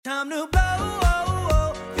Time to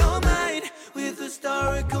blow your mind with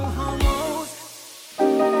historical homos.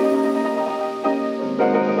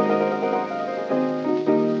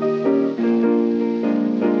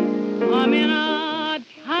 I'm in a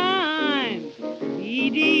time,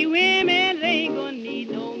 needy women ain't gonna need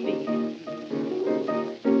no me.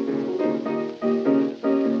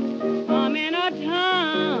 I'm in a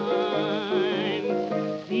time,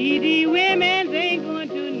 needy women ain't going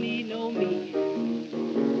to need no me.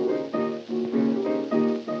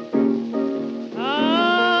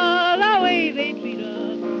 All the way they treat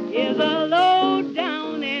us is a low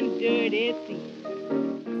down and dirty sea.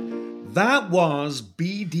 That was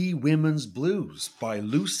BD Women's Blues by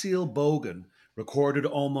Lucille Bogan, recorded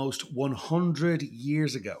almost 100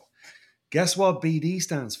 years ago. Guess what BD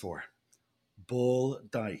stands for? Bull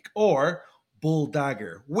Dyke, or Bull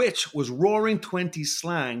Dagger, which was Roaring Twenties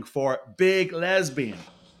slang for big lesbian.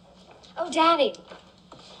 Oh, Daddy,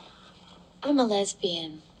 I'm a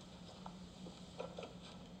lesbian.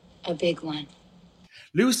 A big one.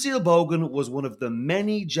 Lucille Bogan was one of the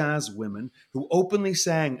many jazz women who openly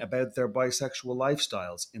sang about their bisexual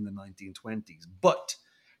lifestyles in the 1920s. But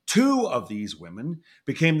two of these women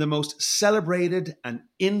became the most celebrated and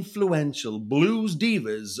influential blues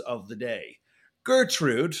divas of the day.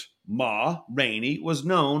 Gertrude, Ma Rainey, was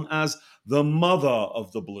known as the mother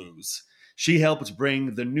of the blues. She helped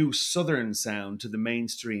bring the new Southern sound to the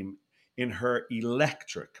mainstream in her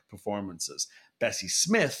electric performances. Bessie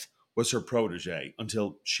Smith was her protege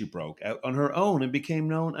until she broke out on her own and became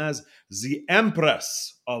known as the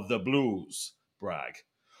Empress of the Blues. Brag.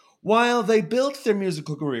 While they built their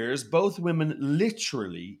musical careers, both women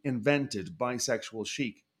literally invented bisexual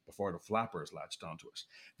chic before the flappers latched onto it.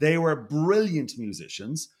 They were brilliant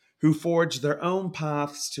musicians who forged their own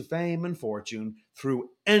paths to fame and fortune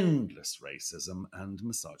through endless racism and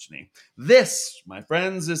misogyny. This, my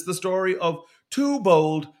friends, is the story of two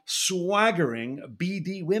bold, swaggering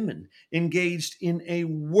BD women engaged in a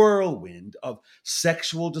whirlwind of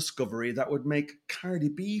sexual discovery that would make Cardi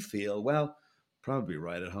B feel, well, probably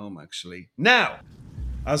right at home, actually. Now,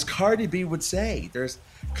 as Cardi B would say, there's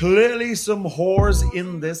clearly some whores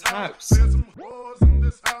in this house.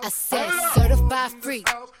 I said certified freak,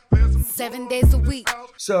 7 days a week.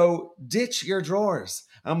 So ditch your drawers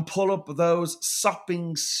and pull up those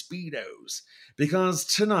sopping Speedos, because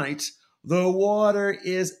tonight the water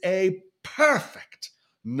is a perfect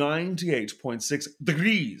 98.6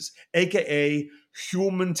 degrees, aka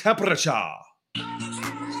human temperature.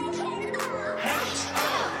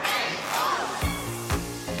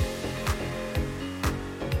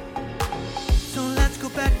 So let's go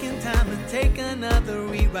back in time and take another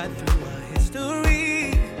rewrite through our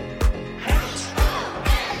history.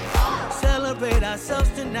 Celebrate ourselves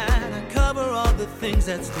tonight and cover all the things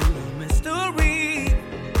that's still a mystery.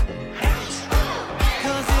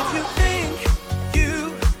 'Cause if you think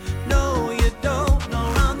you know, you don't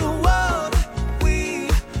know, around the world we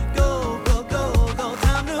go, go, go, go.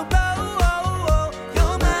 Time to blow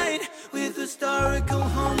your mind with historical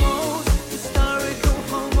homos, historical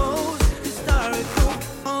homos, historical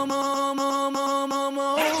homos.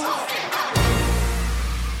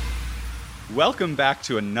 Welcome back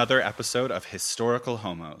to another episode of Historical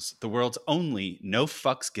Homos, the world's only no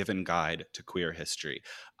fucks given guide to queer history.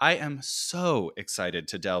 I am so excited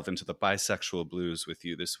to delve into the bisexual blues with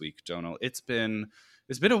you this week, Donal. It's been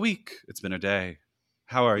a week. It's been a day.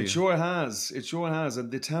 How are you? It sure has. It sure has.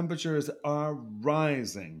 And the temperatures are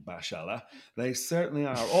rising, Bashala. They certainly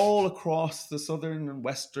are. All across the southern and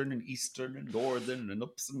western and eastern and northern and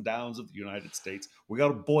ups and downs of the United States. We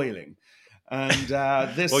got it boiling. And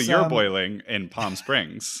this. Well, you're boiling in Palm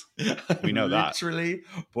Springs. We know that. Literally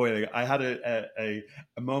boiling. I had a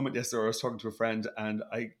moment yesterday where I was talking to a friend and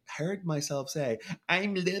I heard myself say,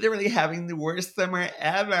 I'm literally having the worst summer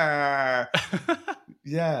ever.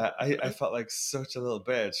 Yeah, I felt like such a little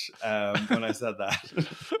bitch when I said that.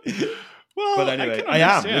 Well, but anyway, I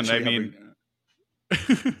am. Literally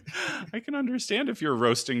I can understand if you're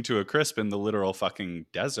roasting to a crisp in the literal fucking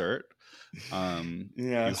desert.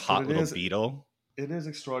 Yeah, you hot little beetle. It is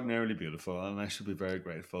extraordinarily beautiful, and I should be very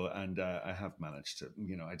grateful. And I have managed to,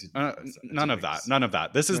 I did. None of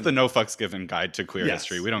that. This is the no fucks given guide to queer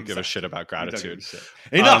history. We don't give a shit about gratitude.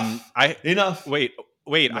 Enough. Wait.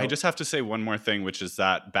 No. I just have to say one more thing, which is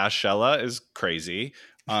that Bashella is crazy,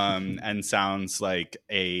 and sounds like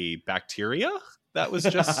a bacteria that was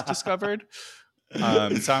just discovered.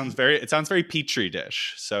 It sounds very petri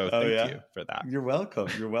dish. So thank you for that. You're welcome.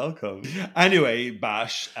 Anyway,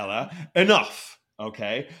 Bash, Ella, enough.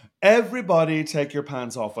 Okay, everybody, take your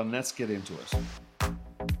pants off and let's get into it.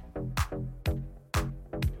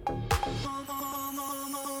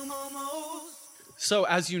 So,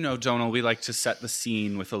 as you know, Donal, we like to set the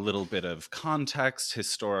scene with a little bit of context,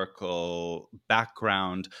 historical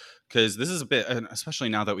background, because this is a bit, and especially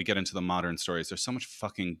now that we get into the modern stories, there's so much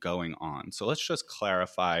fucking going on. So, let's just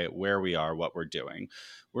clarify where we are, what we're doing.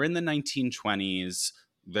 We're in the 1920s.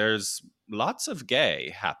 There's lots of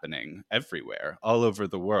gay happening everywhere, all over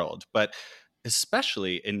the world, but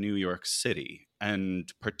especially in New York City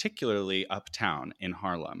and particularly uptown in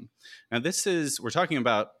Harlem. Now, we're talking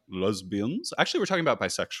about lesbians. Actually, we're talking about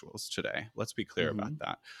bisexuals today. Let's be clear about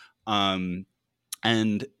that.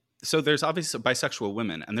 And so there's obviously bisexual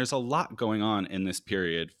women, and there's a lot going on in this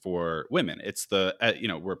period for women. It's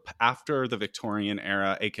we're after the Victorian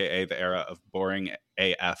era, aka the era of boring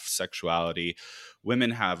AF sexuality.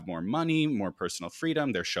 Women have more money, more personal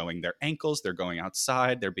freedom. They're showing their ankles. They're going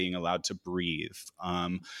outside. They're being allowed to breathe.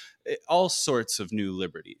 All sorts of new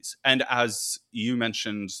liberties. And as you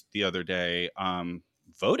mentioned the other day,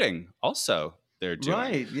 voting also they're doing.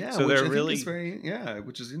 Right, yeah, so which they're I really think is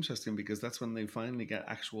which is interesting because that's when they finally get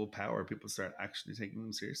actual power. People start actually taking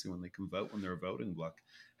them seriously when they can vote, when they're a voting bloc.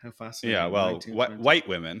 How fascinating! yeah. Well, 1920s. white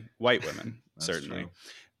women That's certainly.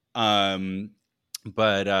 true.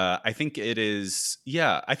 But I think it is.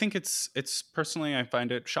 Yeah, I think it's personally, I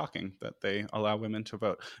find it shocking that they allow women to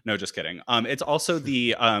vote. No, just kidding. It's also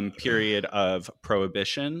the period of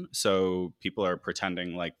prohibition, so people are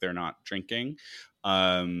pretending like they're not drinking.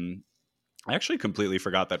 I actually completely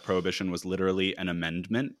forgot that prohibition was literally an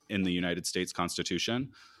amendment in the United States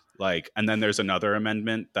Constitution. And then there's another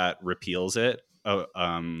amendment that repeals it.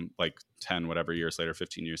 Like 10 whatever years later,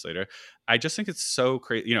 15 years later. I just think it's so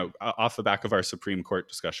crazy. Off the back of our Supreme Court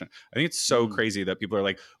discussion, I think it's so crazy that people are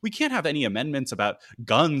like, we can't have any amendments about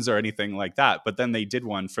guns or anything like that. But then they did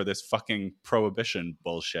one for this fucking prohibition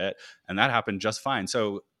bullshit, and that happened just fine.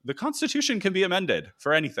 So the Constitution can be amended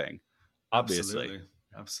for anything, obviously.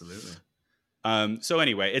 Absolutely. So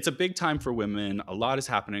anyway, it's a big time for women. A lot is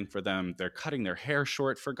happening for them. They're cutting their hair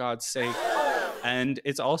short, for God's sake. And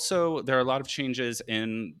it's also, there are a lot of changes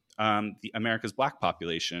in the America's Black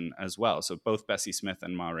population as well. So both Bessie Smith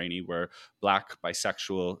and Ma Rainey were Black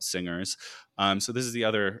bisexual singers. So this is the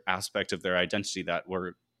other aspect of their identity that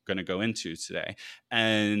we're going to go into today.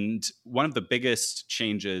 And one of the biggest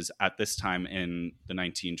changes at this time in the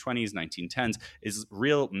 1920s, 1910s is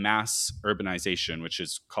real mass urbanization, which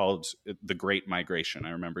is called the Great Migration. I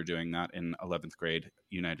remember doing that in 11th grade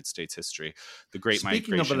United States history. The Great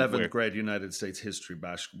Speaking Migration. of 11th grade United States history,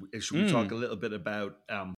 Bash, should we talk a little bit about,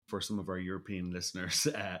 for some of our European listeners,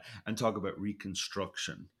 and talk about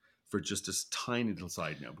Reconstruction for just a tiny little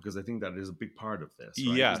side note, because I think that is a big part of this,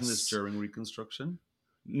 right? Yes. Isn't this during Reconstruction?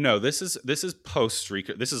 No, this is post.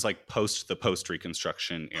 This is like post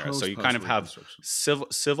Reconstruction era. So you kind of have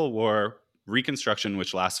Civil War, Reconstruction,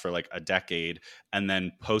 which lasts for like a decade, and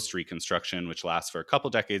then post Reconstruction, which lasts for a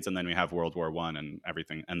couple decades, and then we have World War I and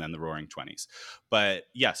everything, and then the Roaring Twenties. But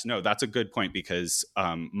yes, no, that's a good point, because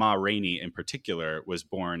Ma Rainey in particular was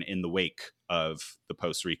born in the wake of the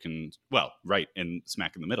right in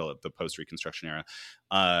smack in the middle of the post Reconstruction era,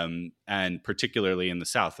 and particularly in the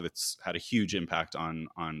South, it's had a huge impact on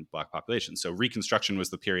Black population. So Reconstruction was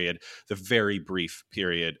the very brief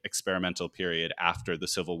period, experimental period after the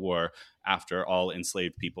Civil War, after all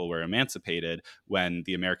enslaved people were emancipated, when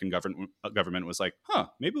the American government was like,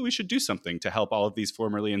 maybe we should do something to help all of these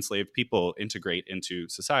formerly enslaved people integrate into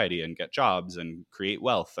society and get jobs and create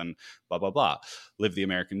wealth and blah, blah, blah, live the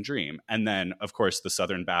American dream. And then, of course, the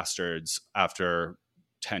Southern bastards, after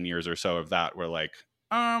 10 years or so of that, were like,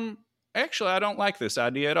 actually, I don't like this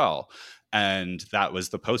idea at all. And that was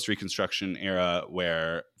the post-Reconstruction era,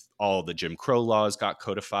 where all the Jim Crow laws got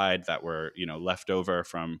codified that were, left over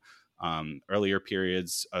from earlier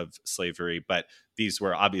periods of slavery. But these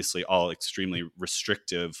were obviously all extremely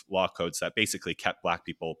restrictive law codes that basically kept Black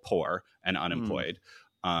people poor and unemployed.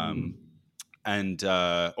 And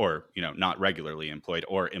or not regularly employed,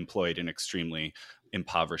 or employed in extremely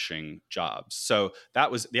impoverishing jobs. So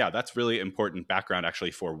that's really important background,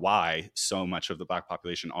 actually, for why so much of the Black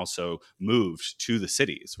population also moved to the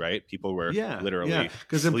cities, right? People were literally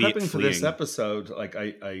because in prepping for this episode, like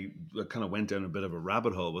I kind of went down a bit of a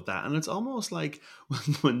rabbit hole with that, and it's almost like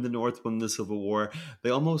when the North won the Civil War,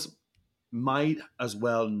 they almost might as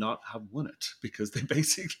well not have won it, because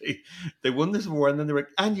they won this war, and then they were like,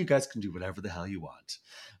 and you guys can do whatever the hell you want.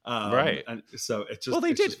 Right. And so it just,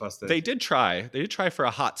 they did try for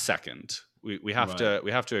a hot second. We have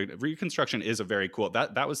to Reconstruction is a very cool,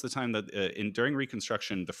 that was the time that during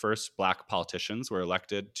Reconstruction, the first Black politicians were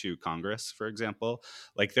elected to Congress, for example.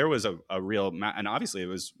 Like, there was a real, and obviously it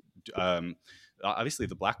was obviously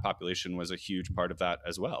the Black population was a huge part of that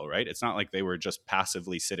as well, right? It's not like they were just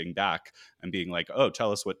passively sitting back and being like, oh,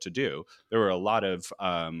 tell us what to do. There were a lot of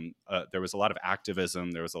there was a lot of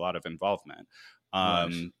activism, there was a lot of involvement.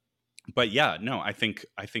 Right. But yeah, no, I think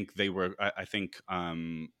they were I think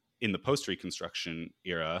in the post Reconstruction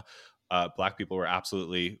era, Black people were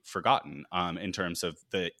absolutely forgotten in terms of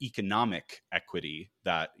the economic equity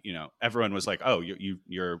that, you know, everyone was like, oh,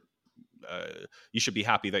 you're you should be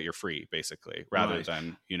happy that you're free, basically, rather Right.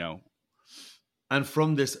 than, you know. And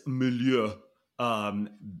from this milieu,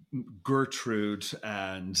 Gertrude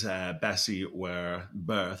and Bessie were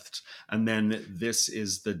birthed. And then this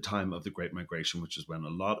is the time of the Great Migration, which is when a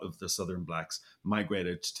lot of the Southern Blacks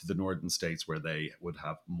migrated to the Northern states where they would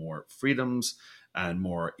have more freedoms and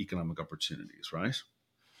more economic opportunities, right?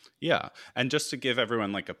 Yeah. And just to give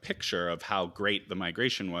everyone like a picture of how great the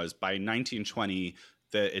migration was, by 1920,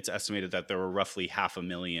 it's estimated that there were roughly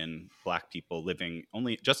 500,000 Black people living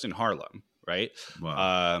only just in Harlem, right?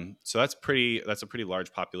 Wow. So that's a pretty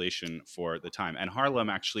large population for the time. And Harlem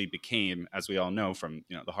actually became, as we all know from,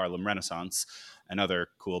 you know, the Harlem Renaissance and other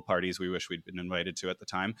cool parties we wish we'd been invited to at the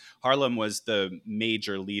time, Harlem was the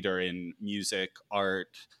major leader in music, art,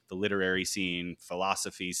 the literary scene,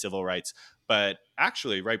 philosophy, civil rights. But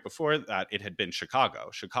actually, right before that, it had been Chicago.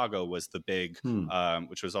 Chicago was the big,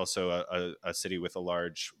 which was also a city with a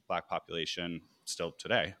large Black population, still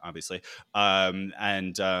today, obviously. And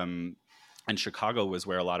Chicago was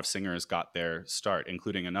where a lot of singers got their start,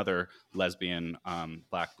 including another lesbian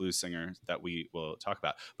Black blues singer that we will talk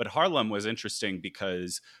about. But Harlem was interesting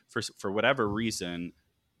because for whatever reason,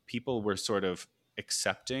 people were sort of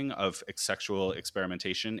accepting of sexual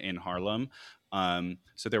experimentation in Harlem.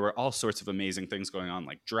 So there were all sorts of amazing things going on,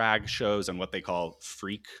 like drag shows and what they call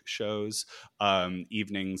freak shows,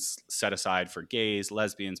 evenings set aside for gays,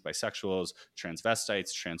 lesbians, bisexuals,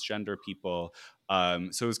 transvestites, transgender people.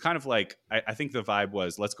 So it was kind of like, I think the vibe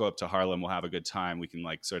was, let's go up to Harlem, we'll have a good time. We can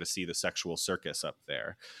like sort of see the sexual circus up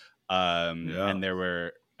there. Yeah.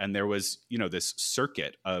 And there was, you know, this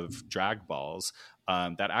circuit of drag balls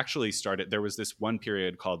that actually started. There was this one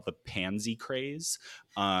period called the pansy craze,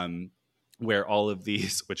 where all of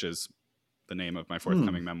these, which is the name of my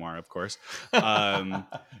forthcoming memoir, of course.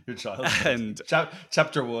 Your child. And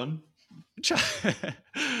chapter one.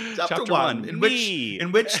 Chapter one, in me.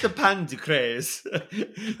 which the pansy craze.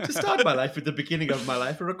 To start my life at the beginning of my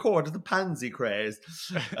life, I record the pansy craze.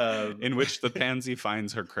 In which the pansy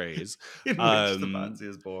finds her craze. In which the pansy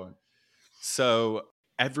is born. So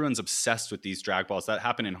everyone's obsessed with these drag balls that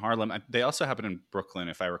happen in Harlem. They also happen in Brooklyn,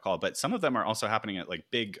 if I recall, but some of them are also happening at like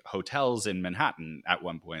big hotels in Manhattan at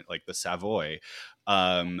one point, like the Savoy.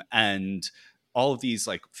 And all of these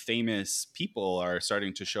like famous people are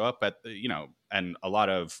starting to show up at, you know, and a lot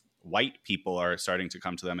of white people are starting to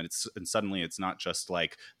come to them, and suddenly it's not just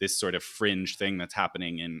like this sort of fringe thing that's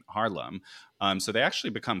happening in Harlem. So they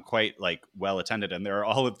actually become quite like well attended, and there are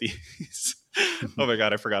all of these oh my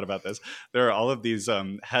god, I forgot about this. There are all of these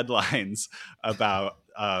headlines about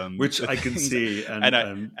which I can see,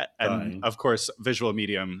 and of course, visual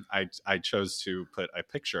medium. I chose to put a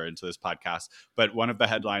picture into this podcast, but one of the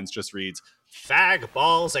headlines just reads "Fag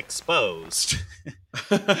balls exposed,"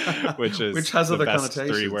 which has the other best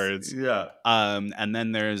connotations. 3 words. Yeah. And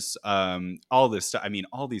then there's all this stuff. I mean,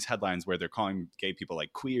 all these headlines where they're calling gay people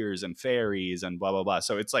like queers and fairies and blah blah blah.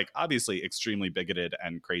 So it's like obviously extremely bigoted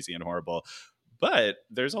and crazy and horrible. But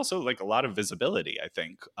there's also like a lot of visibility, I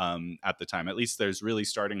think, at the time. At least there's really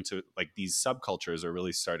starting to, like, these subcultures are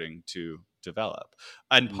really starting to develop.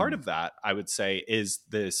 And part of that, I would say, is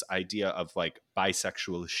this idea of like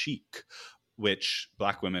bisexual chic, which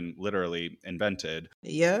Black women literally invented.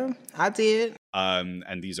 Yeah, I did.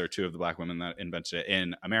 And these are 2 of the Black women that invented it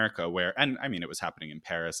in America, where, and I mean, it was happening in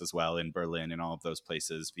Paris as well, in Berlin, in all of those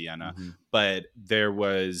places, Vienna. But there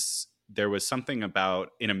was something about,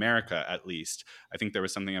 in America at least, I think there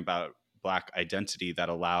was something about Black identity that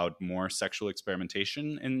allowed more sexual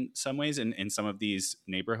experimentation in some ways, in some of these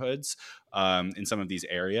neighborhoods, in some of these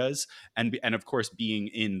areas. And of course, being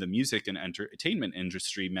in the music and entertainment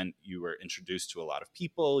industry meant you were introduced to a lot of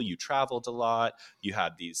people, you traveled a lot, you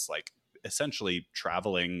had these like essentially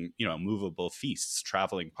traveling, you know, movable feasts,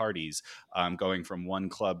 traveling parties, going from one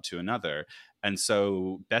club to another. And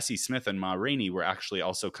so Bessie Smith and Ma Rainey were actually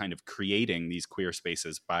also kind of creating these queer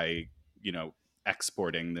spaces by, you know,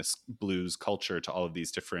 exporting this blues culture to all of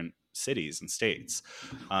these different cities and states.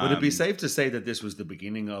 Would it be safe to say that this was the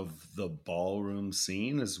beginning of the ballroom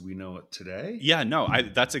scene as we know it today? Yeah, no,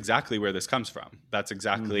 that's exactly where this comes from. That's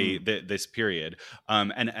exactly this period.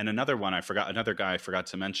 And another one another guy I forgot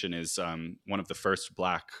to mention is one of the first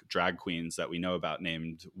Black drag queens that we know about,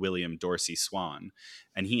 named William Dorsey Swan.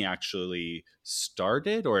 And he actually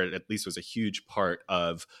started, or at least was a huge part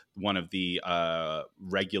of, one of the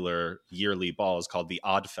regular yearly balls called the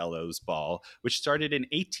Oddfellows Ball, which started in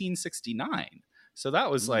 1869. So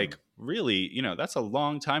that was like really, that's a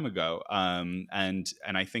long time ago. And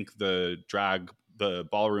I think the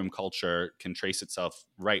ballroom culture can trace itself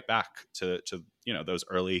right back to those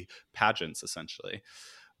early pageants, essentially.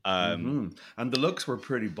 And the looks were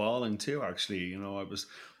pretty balling too, actually.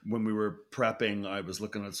 When we were prepping, I was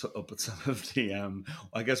looking up at some of the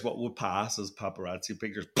I guess what would pass as paparazzi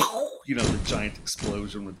pictures. The giant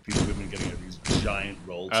explosion with people, women getting out of these giant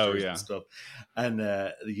rollsters and stuff, and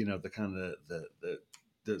the kind of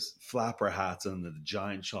the flapper hats and the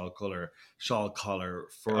giant shawl collar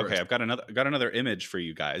for. Okay, I've got another image for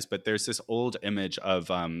you guys, but there's this old image of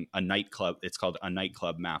a nightclub. It's called A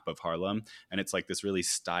Nightclub Map of Harlem, and it's like this really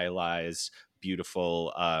stylized,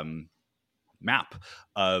 beautiful map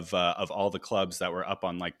of all the clubs that were up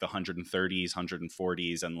on like the 130s,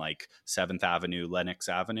 140s, and like 7th Avenue, Lenox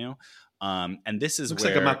Avenue. And this is looks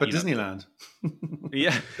where, like a map of Disneyland.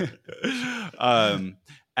 Yeah.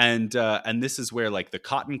 And this is where like the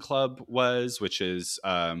Cotton Club was, which is,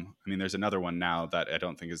 there's another one now that I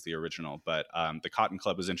don't think is the original, but the Cotton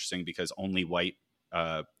Club was interesting because only white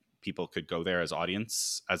people could go there as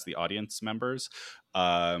the audience members.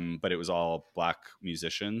 But it was all Black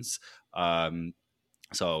musicians.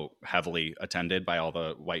 So heavily attended by all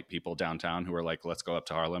the white people downtown who were like, let's go up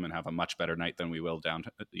to Harlem and have a much better night than we will down,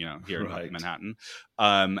 here in Manhattan.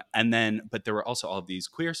 But there were also all of these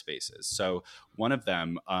queer spaces. So one of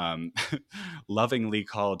them, lovingly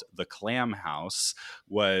called the Clam House,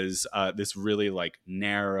 was this really like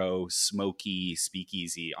narrow, smoky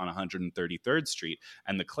speakeasy on 133rd Street.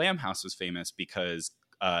 And the Clam House was famous because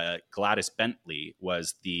Gladys Bentley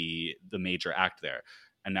was the major act there.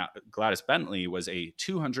 And now Gladys Bentley was a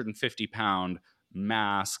 250-pound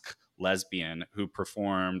mask lesbian who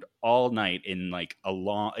performed all night in like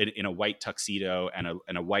in a white tuxedo and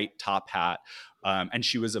a white top hat. And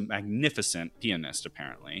she was a magnificent pianist,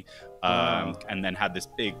 apparently. And then had this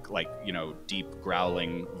big, deep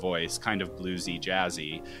growling voice, kind of bluesy,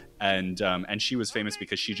 jazzy. And she was famous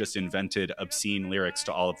because she just invented obscene lyrics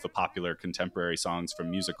to all of the popular contemporary songs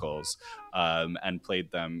from musicals, and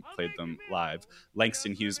played them live.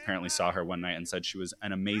 Langston Hughes apparently saw her one night and said she was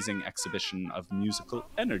an amazing exhibition of musical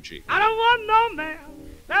energy. I don't want no man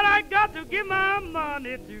that I got to give my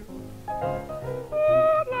money to.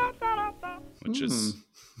 Which is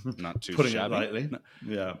not too putting shabby. it lightly.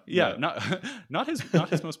 Yeah. Not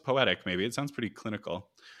his most poetic. Maybe it sounds pretty clinical.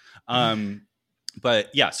 But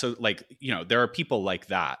yeah, so there are people like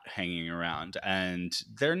that hanging around, and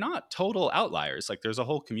they're not total outliers. Like there's a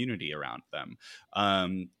whole community around them.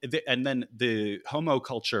 And then the homo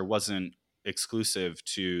culture wasn't exclusive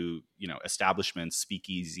to establishments,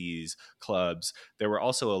 speakeasies, clubs. There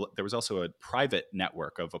was also a private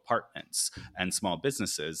network of apartments and small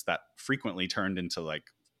businesses that frequently turned into like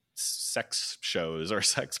sex shows or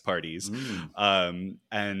sex parties.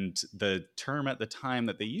 And the term at the time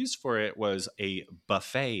that they used for it was a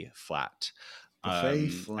buffet flat. Buffet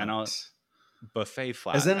flat. Buffet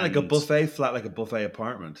flat. Is then like a buffet flat, like a buffet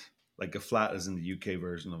apartment? Like a flat is in the UK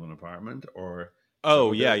version of an apartment, or?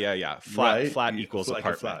 Oh, yeah. Flat equals like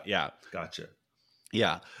apartment. Flat. Yeah. Gotcha.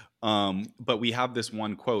 Yeah. But we have this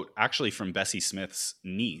one quote actually from Bessie Smith's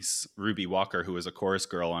niece, Ruby Walker, who was a chorus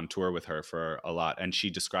girl on tour with her for a lot. And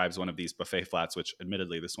she describes one of these buffet flats, which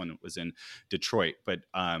admittedly this one was in Detroit. But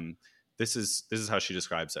this is how she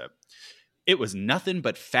describes it. It was nothing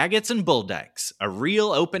but faggots and bull dykes, a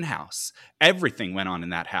real open house. Everything went on in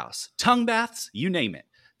that house. Tongue baths, you name it.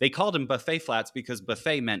 They called them buffet flats because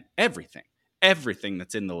buffet meant everything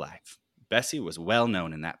that's in the life. Bessie was well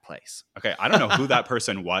known in that place. Okay, I don't know who that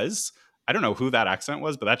person was. I don't know who that accent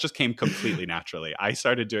was, but that just came completely naturally. I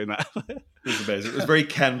started doing that. It was amazing. It was very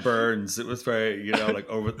Ken Burns. It was very, like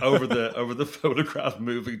over the photograph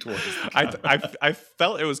moving towards the camera. I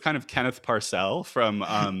felt it was kind of Kenneth Parcell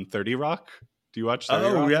from 30 Rock. Do you watch 30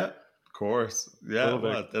 Rock? Oh, yeah. Of course. Yeah.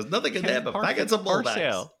 Well, there's nothing in there but faggots and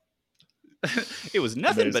bulldogs. It was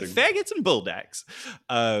nothing but faggots and bulldogs.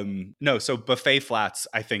 No, so buffet flats,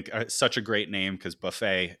 I think, are such a great name because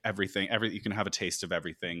buffet, everything, you can have a taste of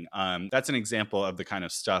everything. That's an example of the kind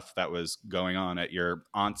of stuff that was going on at your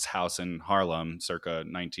aunt's house in Harlem circa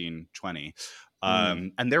 1920.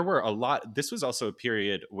 And there were a lot. This was also a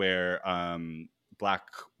period where Black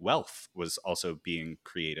wealth was also being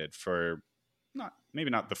created for maybe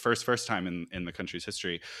not the first time in the country's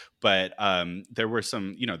history, but there were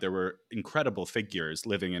some, there were incredible figures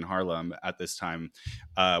living in Harlem at this time.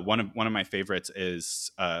 One of my favorites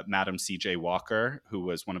is Madam C.J. Walker, who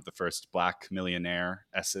was one of the first Black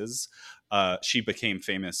millionairesses. She became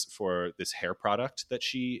famous for this hair product that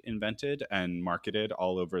she invented and marketed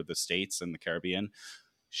all over the States and the Caribbean.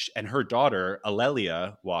 And her daughter,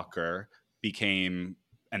 Alelia Walker, became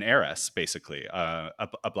an heiress, basically, a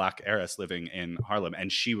Black heiress living in Harlem. And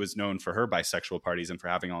she was known for her bisexual parties and for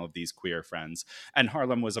having all of these queer friends. And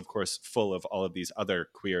Harlem was, of course, full of all of these other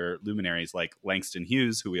queer luminaries like Langston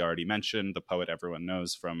Hughes, who we already mentioned, the poet everyone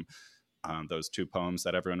knows from those two poems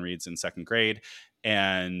that everyone reads in second grade,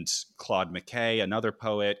 and Claude McKay, another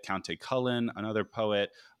poet, Countee Cullen, another poet,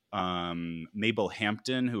 Mabel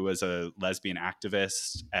Hampton, who was a lesbian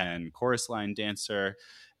activist and chorus line dancer.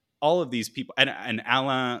 All of these people, and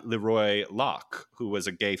Alain Leroy Locke, who was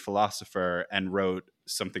a gay philosopher and wrote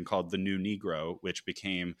something called The New Negro, which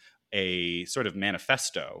became a sort of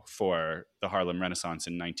manifesto for the Harlem Renaissance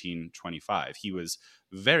in 1925. He was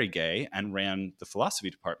very gay and ran the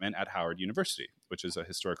philosophy department at Howard University, which is a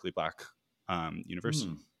historically Black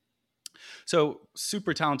university. So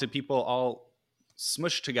super talented people all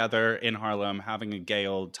smushed together in Harlem, having a gay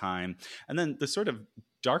old time. And then the sort of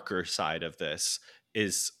darker side of this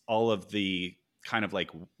is all of the kind of like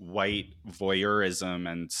white voyeurism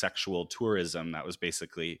and sexual tourism that was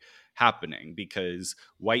basically happening, because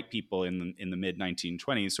white people in the mid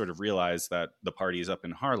 1920s sort of realized that the party is up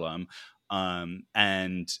in Harlem. And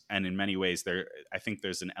in many ways I think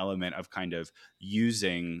there's an element of kind of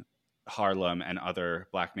using Harlem and other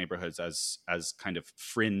Black neighborhoods as kind of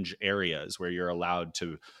fringe areas where you're allowed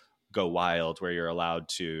to go wild, where you're allowed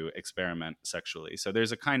to experiment sexually. So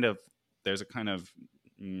there's a kind of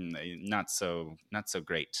not so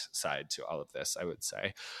great side to all of this, I would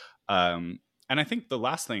say. And I think the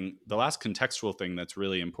last contextual thing that's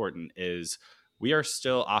really important is we are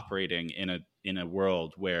still operating in a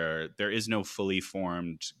world where there is no fully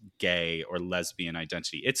formed gay or lesbian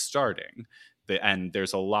identity. It's starting, and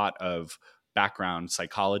there's a lot of background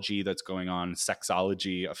psychology that's going on,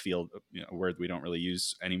 sexology, a field, a word we don't really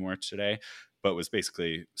use anymore today, but was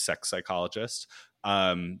basically sex psychologist.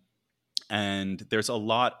 And there's a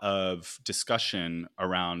lot of discussion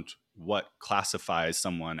around what classifies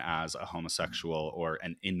someone as a homosexual or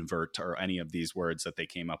an invert, or any of these words that they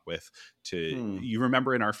came up with. You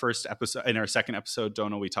remember in our second episode,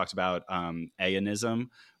 Donal, we talked about Aeonism,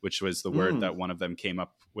 which was the word that one of them came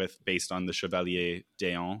up with based on the Chevalier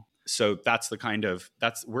d'Eon. So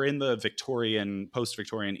we're in the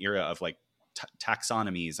post-Victorian era of like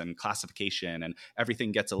taxonomies and classification, and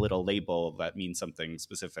everything gets a little label that means something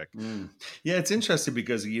specific. Yeah, it's interesting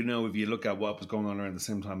because, if you look at what was going on around the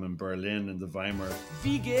same time in Berlin and the Weimar.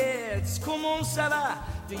 Wie geht's? Comment ça va?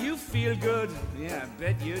 Do you feel good? Yeah, I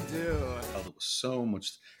bet you do. There was so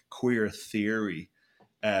much queer theory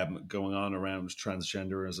going on around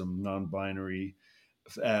transgenderism, non-binary.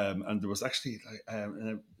 And there was actually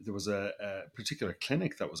there was a particular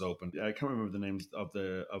clinic that was opened. I can't remember the names of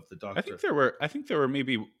the doctor. I think there were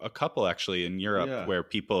maybe a couple actually in Europe where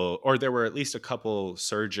people, or there were at least a couple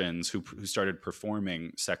surgeons who started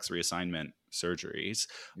performing sex reassignment surgeries.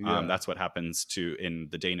 That's what happens in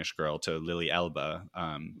The Danish Girl to Lily Elba,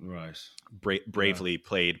 bravely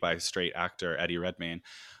played by straight actor Eddie Redmayne.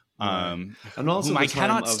 And also whom I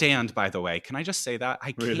cannot stand, by the way. Can I just say that?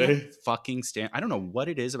 I can't fucking stand. I don't know what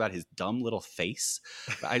it is about his dumb little face,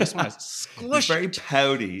 but I just want to squish. He's very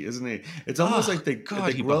pouty, isn't he? It's almost like they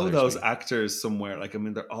grow those actors somewhere. Like, I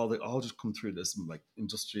mean, they all just come through this like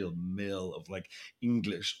industrial mill of like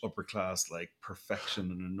English upper class like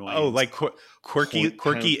perfection and annoyance. Oh, like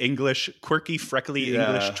quirky English, quirky freckly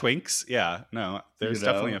English twinks. Yeah, no, there's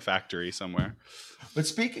definitely a factory somewhere. But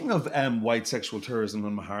speaking of white sexual tourism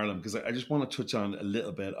in Harlem, because I just want to touch on a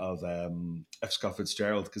little bit of F. Scott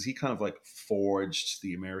Fitzgerald, because he kind of like forged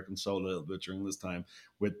the American soul a little bit during this time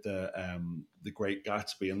with the Great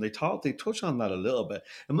Gatsby, and they touch on that a little bit.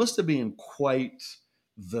 It must have been quite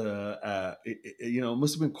it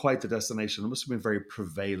must have been quite the destination. It must have been very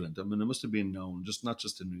prevalent. I mean, it must have been known not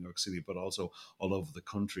just in New York City, but also all over the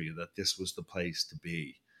country, that this was the place to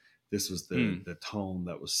be. This was the tone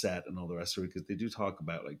that was set and all the rest of it, because they do talk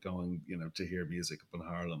about like going, to hear music up in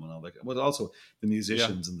Harlem and all that. But also the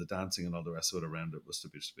musicians and the dancing and all the rest of it around it must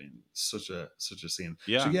have just been such a scene.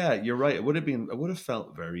 Yeah. So yeah, you're right. It would have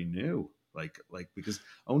felt very new. Like because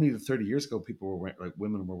only 30 years ago,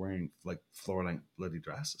 women were wearing like floor length bloody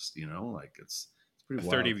dresses. Like it's Pretty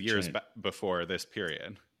 30 wild years change. before this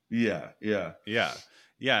period. Yeah, yeah.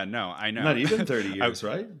 Yeah, no, I know. Not even 30 I, years,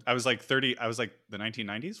 right? I was like the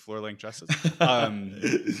 1990s floor length dresses. No,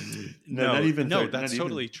 not even No, 30. that's Not even.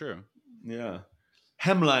 totally true. Yeah.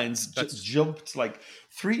 Hemlines That's jumped like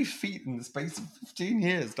 3 feet in the space of 15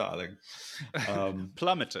 years, darling.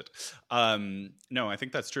 plummeted. No, I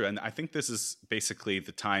think that's true. And I think this is basically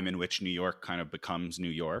the time in which New York kind of becomes New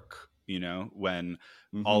York, when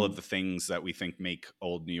all of the things that we think make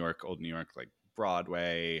old New York, like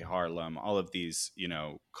Broadway, Harlem, all of these,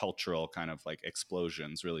 cultural kind of like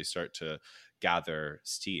explosions really start to gather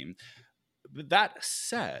steam. But that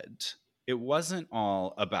said, it wasn't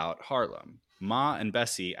all about Harlem. Ma and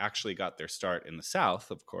Bessie actually got their start in the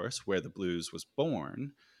South, of course, where the blues was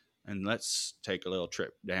born. And let's take a little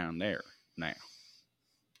trip down there now.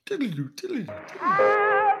 I'll set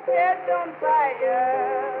some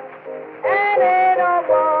fire and it don't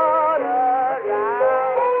water around.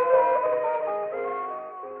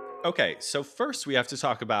 Okay, so first we have to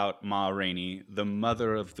talk about Ma Rainey, the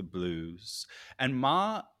mother of the blues. And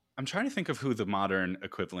Ma, I'm trying to think of who the modern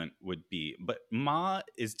equivalent would be, but Ma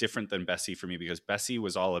is different than Bessie for me because Bessie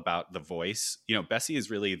was all about the voice. Bessie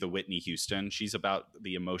is really the Whitney Houston. She's about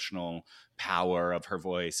the emotional power of her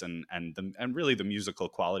voice and really the musical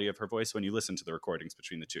quality of her voice. When you listen to the recordings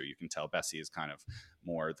between the two, you can tell Bessie is kind of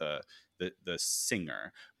more the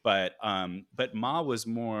singer, but Ma was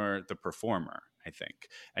more the performer, I think.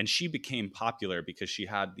 And she became popular because she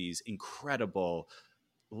had these incredible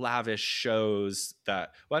lavish shows I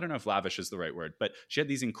don't know if lavish is the right word, but she had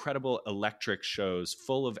these incredible electric shows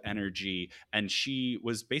full of energy, and she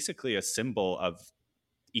was basically a symbol of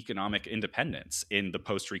economic independence in the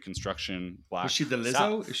post-Reconstruction Black Is she the Lizzo?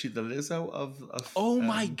 South. Is she the Lizzo of Oh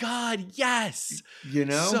my God, yes.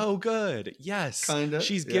 So good. Yes. Kind of.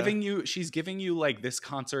 She's giving you like this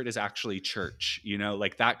concert is actually church,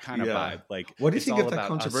 like that kind of vibe. Like, what do you it's think all of that about us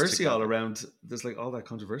controversy all together. around? There's like all that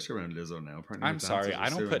controversy around Lizzo now. Apparently, I'm sorry, I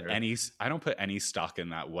don't put her. any stock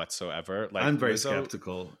in that whatsoever. Like, I'm very Lizzo,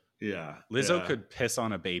 skeptical. Yeah, Lizzo could piss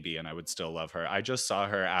on a baby and I would still love her. I just saw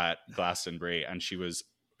her at Glastonbury and she was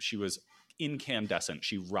incandescent.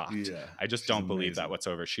 She rocked. Yeah, I just don't believe that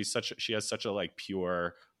whatsoever. She has such a like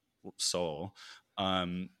pure soul.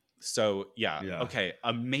 So yeah. Okay,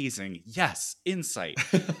 amazing. Yes, insight.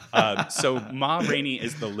 So Ma Rainey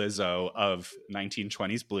is the Lizzo of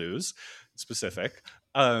 1920s blues, specific.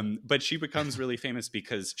 But she becomes really famous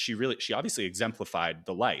because she obviously exemplified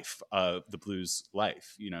the life of the blues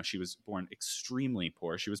life. She was born extremely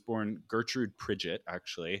poor. She was born Gertrude Pridgett,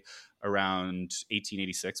 actually, around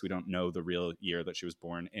 1886. We don't know the real year that she was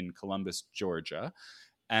born, in Columbus, Georgia.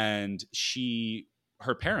 And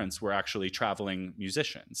her parents were actually traveling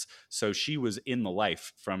musicians. So she was in the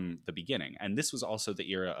life from the beginning. And this was also the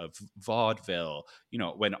era of vaudeville,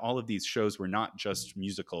 when all of these shows were not just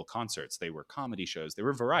musical concerts, they were comedy shows, they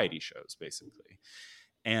were variety shows, basically.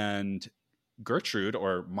 And Gertrude,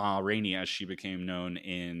 or Ma Rainey, as she became known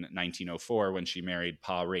in 1904 when she married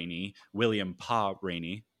Pa Rainey, William Pa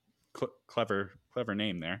Rainey, clever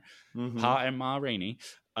name there, Pa and Ma Rainey.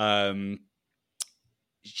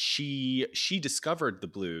 She discovered the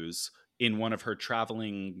blues in one of her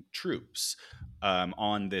traveling troupes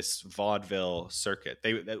on this vaudeville circuit.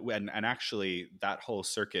 And actually that whole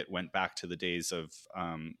circuit went back to the days of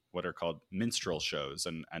what are called minstrel shows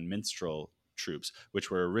and minstrel troupes, which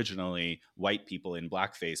were originally white people in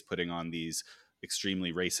blackface putting on these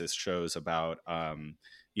extremely racist shows about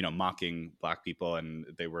mocking Black people, and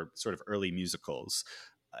they were sort of early musicals.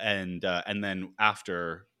 And then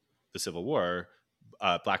after the Civil War,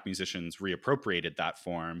 Black musicians reappropriated that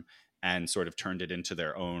form and sort of turned it into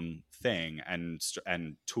their own thing and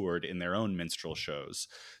toured in their own minstrel shows.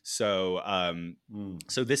 So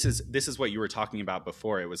so this is what you were talking about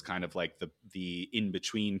before. It was kind of like the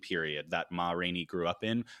in-between period that Ma Rainey grew up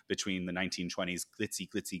in, between the 1920s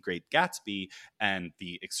glitzy Great Gatsby and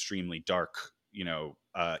the extremely dark,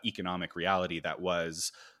 economic reality that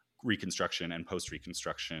was Reconstruction and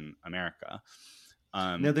post-Reconstruction America.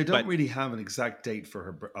 Now they don't really have an exact date for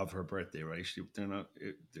her birthday, right? They're not,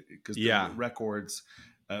 because the records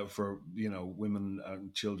for women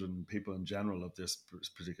and children, people in general, of this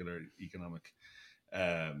particular economic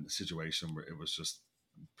situation, where it was just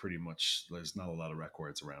pretty much, there's not a lot of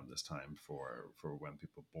records around this time for when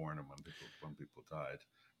people born and when people died,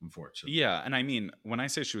 unfortunately. Yeah, and I mean, when I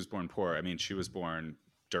say she was born poor, I mean she was born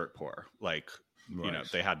dirt poor. Like, right.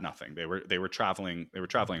 They had nothing. They were traveling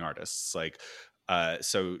artists. Like,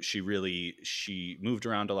 so she moved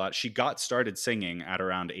around a lot. She got started singing at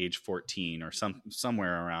around age 14 or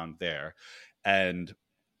somewhere around there. And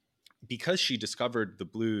because she discovered the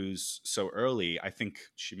blues so early, I think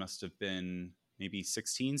she must have been maybe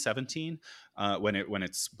 16, 17, when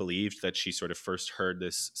it's believed that she sort of first heard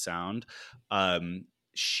this sound.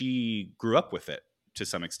 She grew up with it to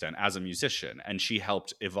some extent as a musician, and she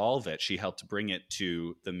helped evolve it. She helped bring it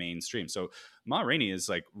to the mainstream. So Ma Rainey is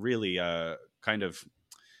like really a kind of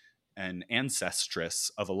an ancestress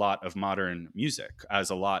of a lot of modern music, as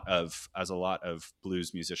a lot of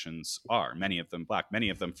blues musicians are, many of them black, many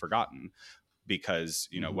of them forgotten because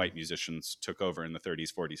white musicians took over in the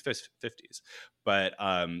 30s, 40s, 50s. But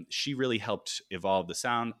she really helped evolve the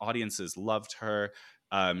sound. Audiences loved her.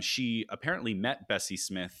 She apparently met Bessie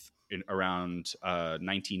Smith in around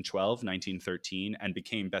 1912, 1913, and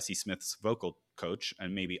became Bessie Smith's vocal coach,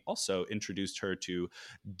 and maybe also introduced her to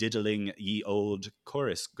Diddling Ye Old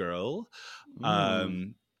Chorus Girl.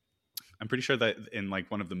 I'm pretty sure that in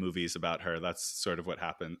like one of the movies about her, that's sort of what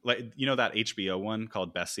happened. Like, that HBO one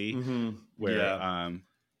called Bessie, where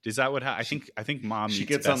is that what I think Mom She meets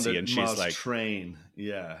gets Bessie on the and she's Ma's like, train.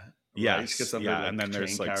 Yeah. Right. She yes, gets on yeah, the and then train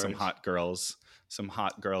there's like carriage. some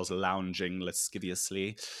hot girls lounging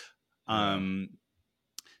lasciviously. Yeah.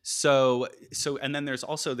 So and then there's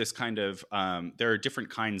also this kind of there are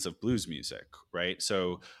different kinds of blues music, right?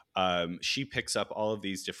 So she picks up all of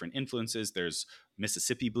these different influences. There's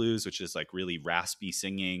Mississippi blues, which is like really raspy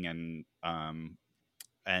singing, and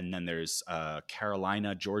then there's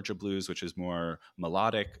Carolina, Georgia blues, which is more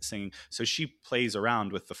melodic singing. So she plays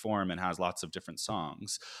around with the form and has lots of different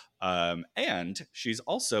songs. And she's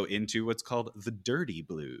also into what's called the dirty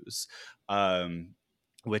blues,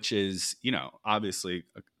 which is, obviously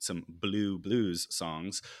some blues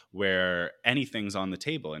songs where anything's on the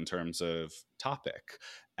table in terms of topic.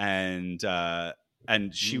 And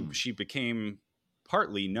she became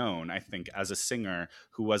partly known, I think, as a singer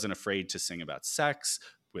who wasn't afraid to sing about sex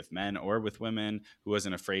with men or with women, who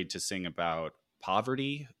wasn't afraid to sing about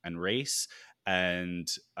poverty and race and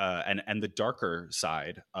the darker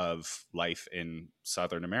side of life in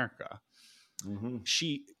Southern America.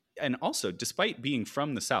 She and also, despite being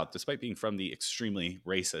from the South, despite being from the extremely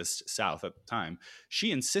racist South at the time,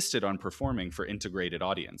 she insisted on performing for integrated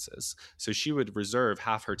audiences. So she would reserve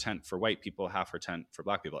half her tent for white people, half her tent for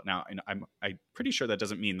black people. Now, I'm pretty sure that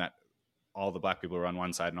doesn't mean that all the black people are on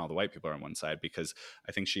one side and all the white people are on one side, because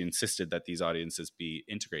I think she insisted that these audiences be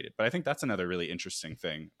integrated. But I think that's another really interesting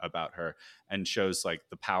thing about her, and shows like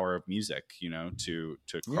the power of music, to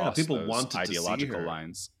cross people those wanted ideological to see her.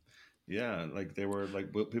 lines. Yeah, like they were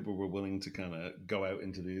like people were willing to kind of go out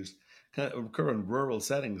into these kind of occur in rural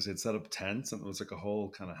settings. They'd set up tents, and it was like a whole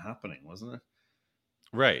kind of happening, wasn't it?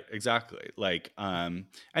 Right, exactly. Like, and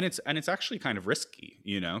it's actually kind of risky,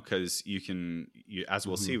 because as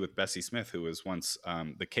we'll see with Bessie Smith, who was once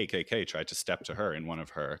the KKK tried to step to her in one of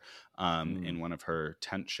her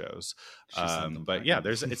tent shows. But yeah,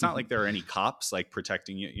 it's not like there are any cops like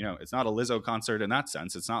protecting you. It's not a Lizzo concert in that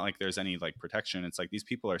sense. It's not like there's any like protection. It's like these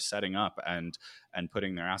people are setting up and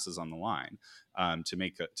putting their asses on the line to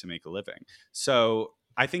make a living. So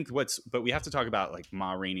I think but we have to talk about like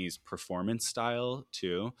Ma Rainey's performance style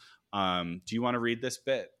too. Do you want to read this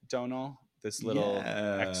bit, Donal? This little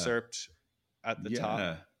excerpt at the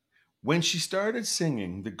top? When she started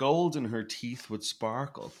singing, the gold in her teeth would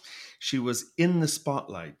sparkle. She was in the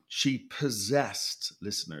spotlight. She possessed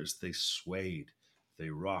listeners. They swayed, they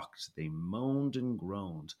rocked, they moaned and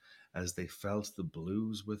groaned as they felt the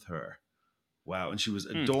blues with her. Wow. And she was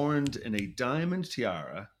adorned in a diamond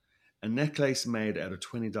tiara, a necklace made out of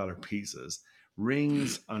 $20 pieces,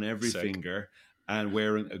 rings on every finger, and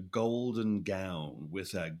wearing a golden gown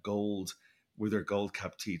with her gold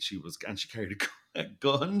cap teeth. She carried a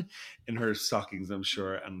gun in her stockings, I'm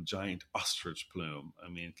sure, and a giant ostrich plume. I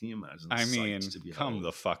mean, can you imagine? Come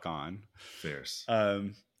the fuck on. Fierce.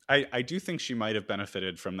 I do think she might have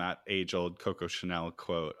benefited from that age-old Coco Chanel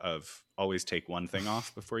quote of always take one thing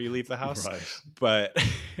off before you leave the house. Right. But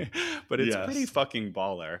it's pretty fucking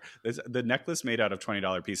baller. The necklace made out of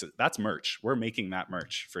 $20 pieces. That's merch. We're making that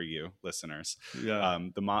merch for you, listeners. Yeah.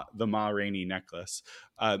 The Ma Rainey necklace.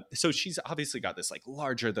 So she's obviously got this like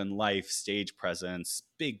larger than life stage presence,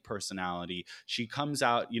 big personality. She comes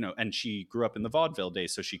out, and she grew up in the vaudeville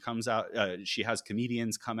days. So she comes out, she has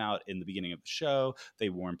comedians come out in the beginning of the show. They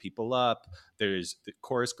warm people up. There's the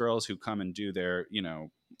chorus girls who come and do their,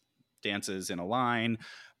 dances in a line.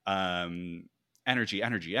 Energy.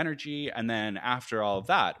 And then after all of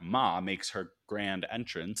that, Ma makes her grand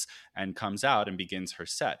entrance and comes out and begins her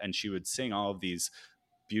set. And she would sing all of these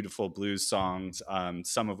beautiful blues songs,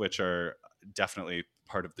 some of which are definitely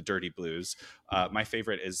part of the dirty blues. My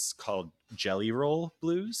favorite is called Jelly Roll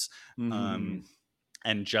Blues. And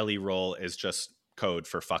Jelly Roll is just code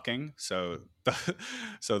for fucking. So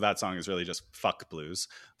so that song is really just fuck blues.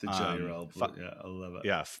 The Jelly Roll blues. Yeah, I love it.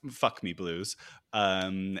 Yeah, fuck me blues.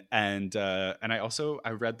 And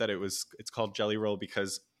I read that it's called Jelly Roll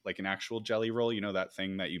because like an actual jelly roll, you know, that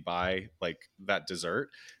thing that you buy, like that dessert,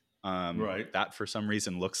 Right. that for some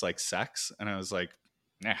reason looks like sex. And I was like,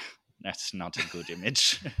 nah, that's not a good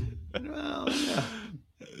image. Well, yeah.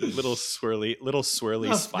 little swirly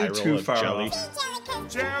Not spiral too of far jelly. off.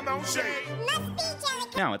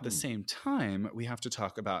 Now, at the same time, we have to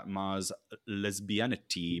talk about Ma's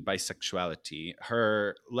lesbianity, bisexuality.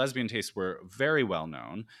 Her lesbian tastes were very well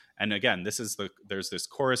known. And again, there's this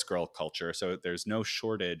chorus girl culture, so there's no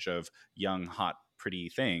shortage of young, hot, pretty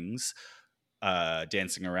things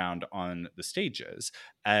dancing around on the stages.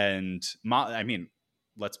 And Ma, I mean,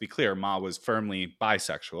 let's be clear, Ma was firmly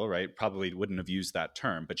bisexual, right? Probably wouldn't have used that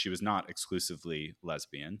term, but she was not exclusively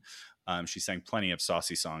lesbian. She sang plenty of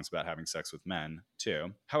saucy songs about having sex with men,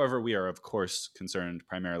 too. However, we are, of course, concerned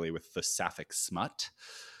primarily with the sapphic smut.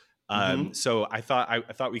 So I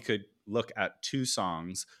thought we could look at two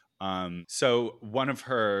songs. So one of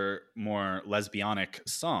her more lesbianic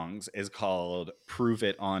songs is called Prove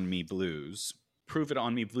It On Me Blues. Prove It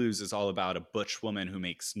On Me Blues is all about a butch woman who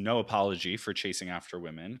makes no apology for chasing after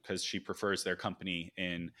women because she prefers their company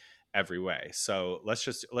in every way. So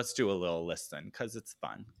let's do a little listen because it's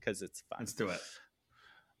fun. Let's do it.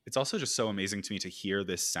 It's also just so amazing to me to hear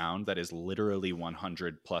this sound that is literally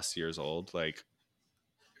 100 plus years old. Like,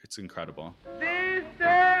 it's incredible. They say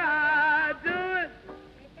I do it,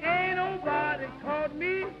 ain't nobody caught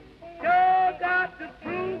me. Sure got to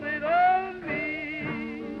prove it on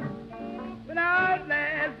me. Went out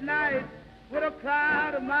last night with a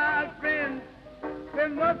crowd of my friends.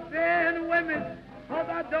 Been muffin women, 'cause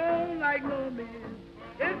I don't like no men.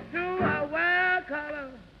 It's true I wear a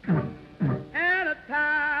collar and a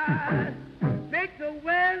tie. Make the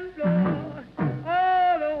wind blow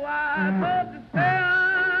all the while. 'Cause the say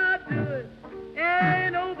I do it,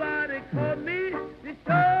 ain't nobody caught me. They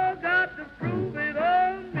sure got to prove it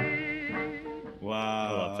on me. Wow.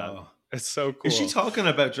 I love that. It's so cool. Is she talking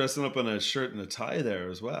about dressing up in a shirt and a tie there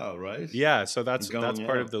as well, right? Yeah, so that's part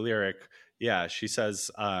out. of the lyric. Yeah, she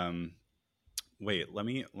says, wait, let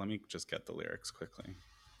me just get the lyrics quickly.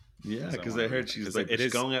 Yeah, because I heard she's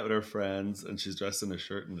going out with her friends and she's dressed in a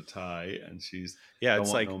shirt and a tie and she's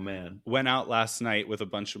it's like no man. Went out last night with a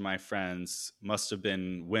bunch of my friends, must have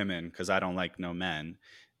been women because I don't like no men.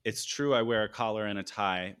 It's true I wear a collar and a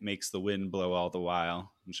tie, makes the wind blow all the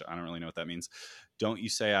while. I don't really know what that means. Don't you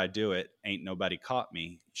say I do it, ain't nobody caught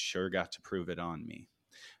me. Sure got to prove it on me.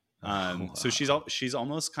 Wow. So she's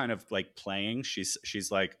almost kind of like playing.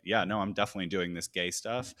 She's like, yeah, no, I'm definitely doing this gay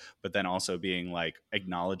stuff, but then also being like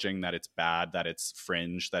acknowledging that it's bad, that it's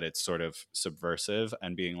fringe, that it's sort of subversive,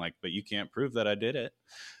 and being like, but you can't prove that I did it.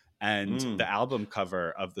 And the album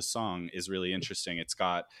cover of the song is really interesting. It's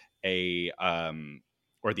got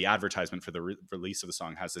or the advertisement for the release of the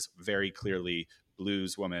song has this very clearly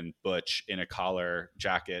blues woman, butch, in a collar,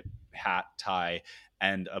 jacket, hat, tie,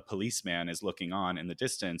 and a policeman is looking on in the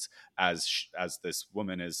distance as this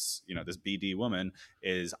woman is, this BD woman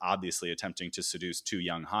is obviously attempting to seduce two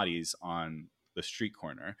young hotties on the street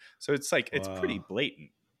corner. So it's like, it's pretty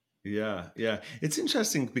blatant. Yeah. It's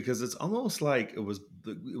interesting because it's almost like it was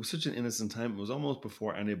such an innocent time. It was almost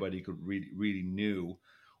before anybody could really knew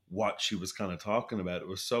what she was kind of talking about. It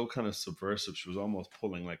was so kind of subversive. She was almost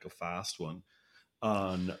pulling like a fast one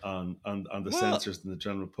on the censors and the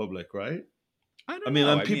general public, right? I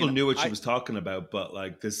mean, people knew what she was talking about, but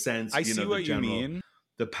like the sense, I see what you mean.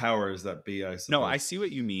 The powers that be, I suppose. No, I see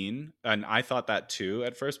what you mean. And I thought that too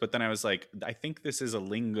at first, but then I was like, I think this is a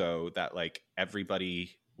lingo that like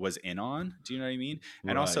everybody was in on. Do you know what I mean?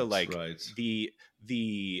 And also like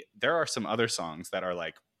there are some other songs that are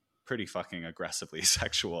like pretty fucking aggressively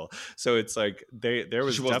sexual. So it's like there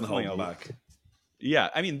was definitely a back. Yeah,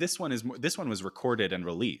 I mean this one was recorded and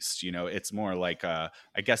released. It's more like I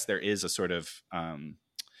guess there is a sort of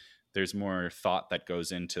there's more thought that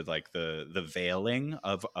goes into like the veiling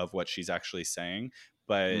of what she's actually saying.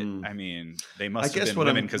 But I mean, they must have been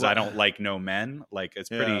women because I don't like no men. Like it's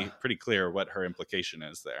pretty clear what her implication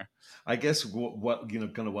is there. I guess what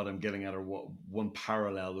kind of what I'm getting at, or what one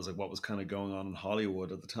parallel was like what was kind of going on in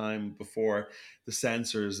Hollywood at the time before the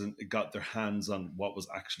censors and got their hands on what was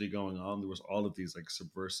actually going on. There was all of these like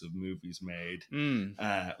subversive movies made.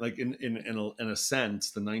 Like in a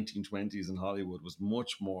sense, the 1920s in Hollywood was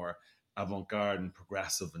much more avant-garde and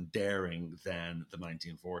progressive and daring than the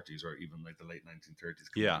 1940s or even like the late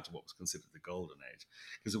 1930s compared to what was considered the golden age,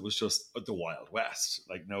 because it was just the Wild West.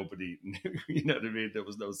 Like nobody knew, you know what I mean? There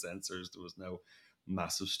was no censors, there was no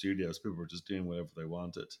massive studios. People were just doing whatever they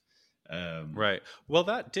wanted. Right. Well,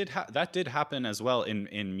 that did happen as well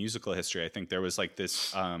in musical history. I think there was like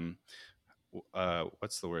this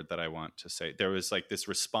what's the word that I want to say? There was like this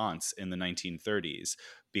response in the 1930s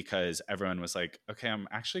because everyone was like, okay, I'm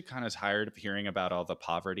actually kind of tired of hearing about all the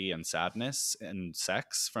poverty and sadness and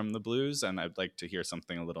sex from the blues, and I'd like to hear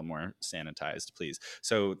something a little more sanitized, please.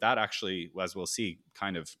 So that actually, as we'll see,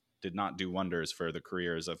 kind of did not do wonders for the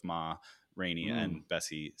careers of Ma Rainey and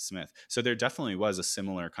Bessie Smith. So there definitely was a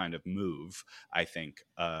similar kind of move, I think,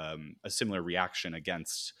 a similar reaction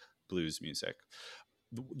against blues music.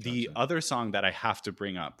 The Gotcha. other song that I have to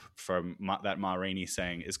bring up from that Ma Rainey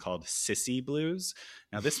sang is called Sissy Blues.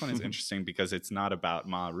 Now, this one is interesting because it's not about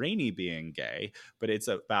Ma Rainey being gay, but it's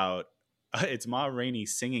about it's Ma Rainey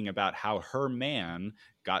singing about how her man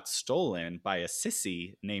got stolen by a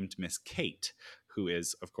sissy named Miss Kate, who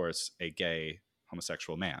is, of course, a gay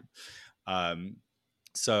homosexual man.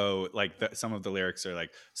 So like some of the lyrics are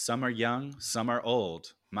like, some are young, some are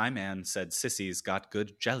old. My man said sissies got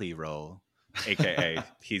good jelly roll. AKA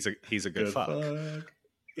he's a good fuck.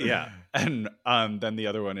 Yeah. And then the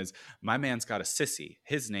other one is, my man's got a sissy.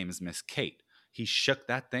 His name is Miss Kate. He shook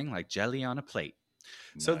that thing like jelly on a plate.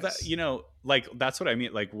 So Nice. that, like, that's what I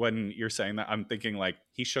mean. Like when you're saying that, I'm thinking like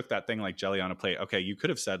he shook that thing like jelly on a plate. Okay. You could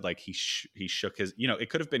have said like he shook his, it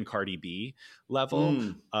could have been Cardi B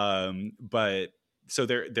level. But so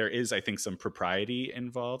there is, I think, some propriety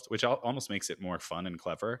involved, which almost makes it more fun and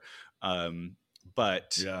clever.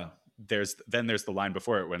 But yeah. there's the line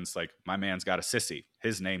before it when it's like, my man's got a sissy.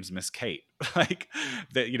 His name's Miss Kate. Like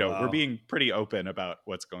that, Wow. We're being pretty open about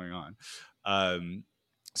what's going on.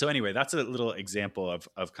 So anyway, that's a little example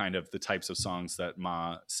of kind of the types of songs that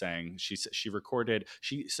Ma sang. She recorded,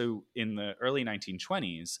 so in the early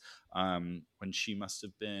 1920s, when she must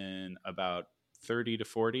have been about 30 to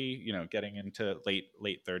 40, getting into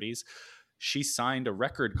late 30s, she signed a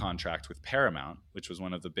record contract with Paramount, which was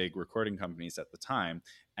one of the big recording companies at the time.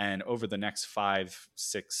 And over the next 5,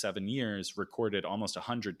 6, 7 years, recorded almost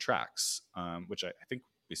 100 tracks, which I think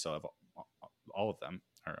we still have all of them,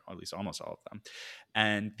 or at least almost all of them.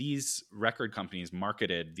 And these record companies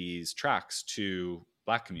marketed these tracks to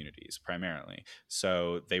Black communities primarily.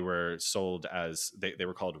 So they were sold as, they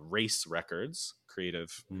were called Race Records,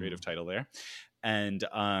 creative title there. And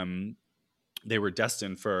they were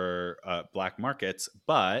destined for Black markets,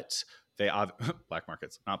 but Black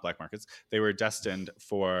markets, not Black markets. They were destined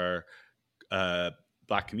for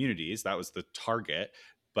Black communities. That was the target.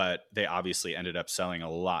 But they obviously ended up selling a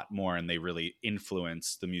lot more, and they really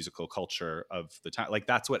influenced the musical culture of the time. Like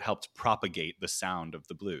that's what helped propagate the sound of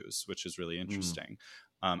the blues, which is really interesting.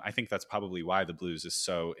 I think that's probably why the blues is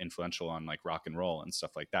so influential on like rock and roll and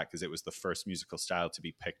stuff like that, because it was the first musical style to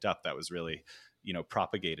be picked up that was really,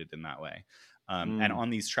 propagated in that way. And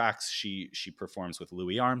on these tracks, she performs with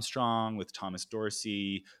Louis Armstrong, with Thomas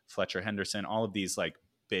Dorsey, Fletcher Henderson, all of these like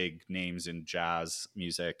big names in jazz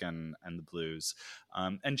music and the blues.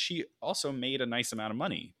 And she also made a nice amount of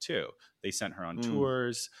money too. They sent her on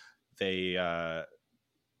tours.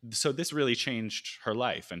 So this really changed her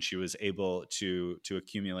life, and she was able to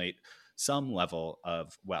accumulate some level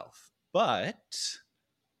of wealth. But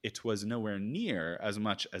it was nowhere near as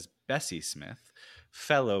much as Bessie Smith,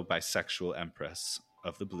 fellow bisexual empress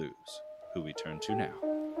of the blues, who we turn to now.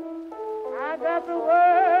 I got the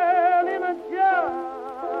world in a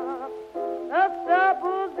jar, the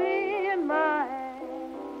apples in my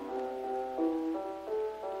hand.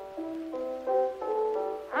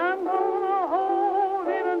 I'm gonna hold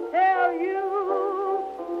it and tell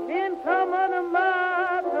you, then come under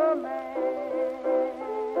my command.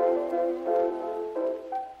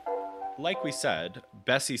 Like we said,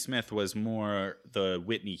 Bessie Smith was more the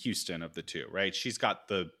Whitney Houston of the two, right? She's got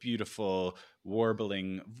the beautiful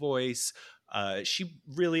warbling voice. She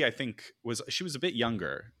really, I think, was a bit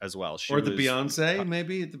younger as well. Or the Beyonce,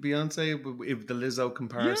 maybe the Beyonce, if the Lizzo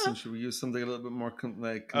comparison, should we use something a little bit more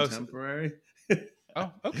contemporary?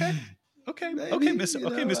 Oh, okay. Okay, Maybe, okay,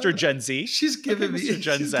 Mr. Gen Z. She's giving me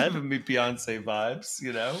Gen Z. giving me Beyonce vibes,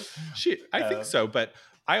 I think so, but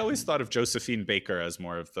I always thought of Josephine Baker as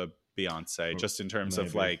more of the Beyonce, just in terms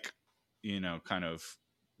of like, kind of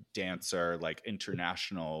dancer, like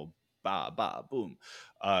international, ba ba boom.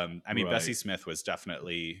 I mean, Right. Bessie Smith was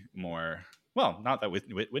definitely more. Well, not that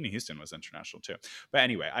Whitney Houston was international too, but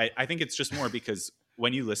anyway, I think it's just more because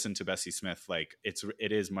when you listen to Bessie Smith, like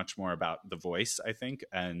it is much more about the voice, I think,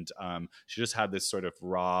 and she just had this sort of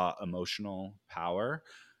raw emotional power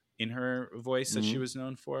in her voice that she Mhm. was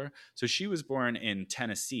known for. So she was born in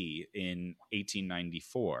Tennessee in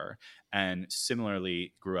 1894 and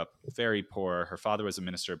similarly grew up very poor. Her father was a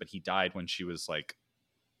minister, but he died when she was like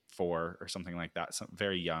 4 or something like that, so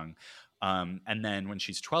very young. And then when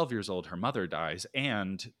she's 12 years old, her mother dies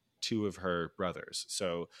and 2 of her brothers.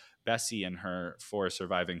 So Bessie and her 4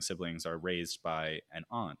 surviving siblings are raised by an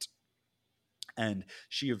aunt. And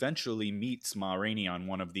she eventually meets Ma Rainey on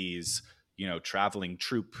one of these, traveling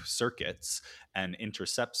troupe circuits and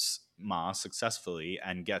intercepts Ma successfully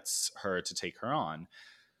and gets her to take her on,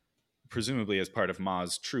 presumably as part of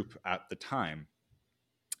Ma's troupe at the time.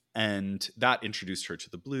 And that introduced her to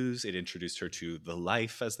the blues. It introduced her to the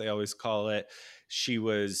life, as they always call it. She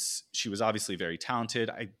was obviously very talented.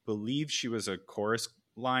 I believe she was a chorus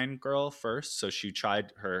line girl first, so she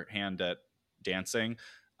tried her hand at dancing,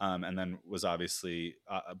 and then was obviously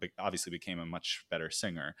became a much better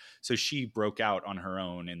singer. So she broke out on her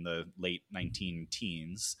own in the late 19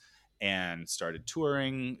 teens and started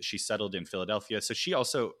touring. She settled in Philadelphia.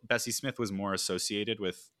 So Bessie Smith was more associated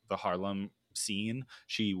with the Harlem scene.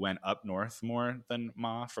 She went up north more than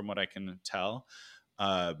Ma, from what I can tell,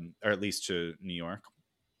 or at least to New York.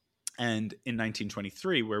 And in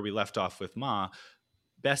 1923, where we left off with Ma,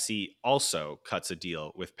 Bessie also cuts a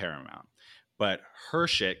deal with Paramount. But her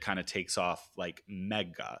shit kind of takes off like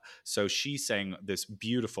mega. So she sang this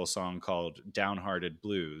beautiful song called Downhearted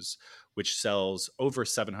Blues, which sells over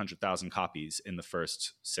 700,000 copies in the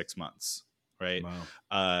first 6 months, right?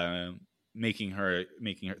 Wow. Making her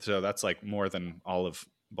so that's like more than all of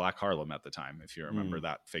Black Harlem at the time, if you remember Mm.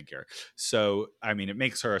 that figure. So I mean, it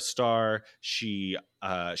makes her a star. She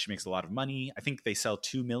makes a lot of money. I think they sell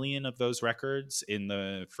 2 million of those records in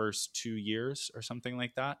the first 2 years or something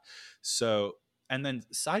like that. So, and then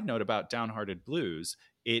side note about Downhearted Blues,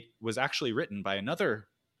 it was actually written by another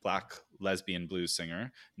Black lesbian blues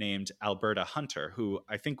singer named Alberta Hunter, who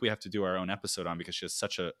I think we have to do our own episode on because she has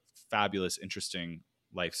such a fabulous, interesting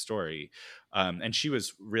life story. And she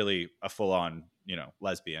was really a full-on,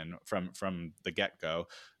 lesbian from the get-go.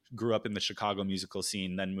 Grew up in the Chicago musical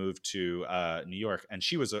scene, then moved to New York, and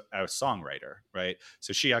she was a songwriter, right?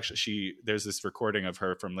 So there's this recording of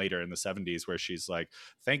her from later in the 70s where she's like,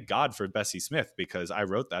 "Thank God for Bessie Smith because I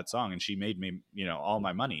wrote that song and she made me, all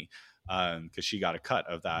my money." Because she got a cut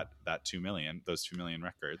of those 2 million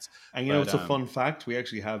records. And But it's a fun fact. We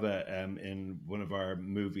actually have in one of our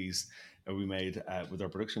movies that we made with our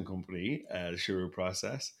production company, the Shuru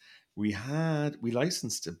Process. We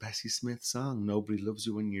licensed a Bessie Smith song, "Nobody Loves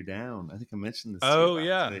You When You're Down." I think I mentioned this to you oh back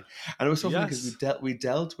yeah, today, and it was so funny because yes. we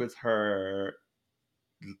dealt with her,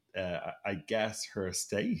 I guess her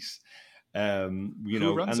estate,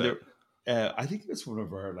 Who runs and it? there. I think it's one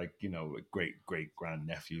of our great great grand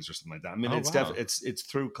nephews or something like that. I mean, Oh wow. it's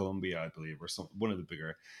through Columbia, I believe, or some one of the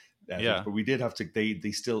bigger things. Yeah. But we did have to.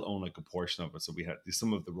 They still own like a portion of it, so we had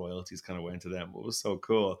some of the royalties kind of went to them. It was so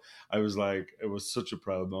cool. I was like, it was such a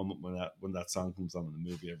proud moment when that song comes on in the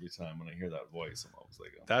movie. Every time when I hear that voice, I'm always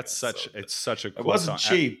like, oh my That's god, so good. it's such a It cool wasn't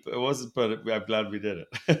song. cheap. It wasn't, but I'm glad we did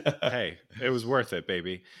it. Hey, it was worth it,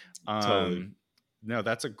 baby. Totally. No,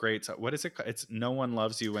 that's a great song. What is it? It's "No One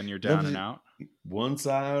Loves You When You're Down Loves and it. Out." Once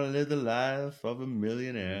I lived the life of a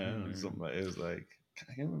millionaire. Or Millionaire. something like it was like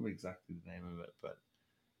I can't remember exactly the name of it, but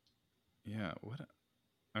Yeah. What?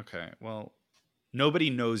 Okay. Well,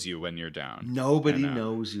 nobody knows you when you're down. nobody and out.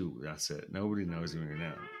 knows you. That's it. Nobody knows you when you're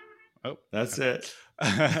down. Oh, That's okay. it.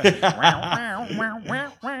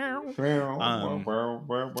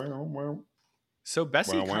 So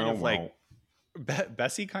Bessie kind of like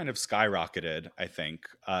Bessie kind of skyrocketed, I think.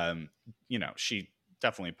 She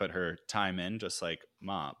definitely put her time in, just like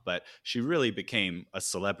Ma, but she really became a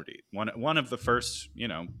celebrity. One of the first,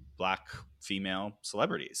 Black female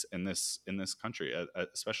celebrities in this country,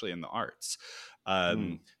 especially in the arts.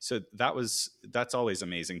 So that's always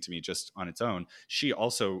amazing to me, just on its own. She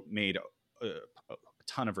also made a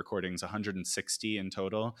ton of recordings, 160 in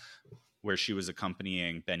total, where she was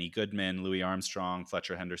accompanying Benny Goodman, Louis Armstrong,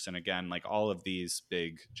 Fletcher Henderson, again, like all of these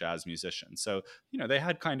big jazz musicians. So, they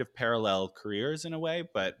had kind of parallel careers in a way,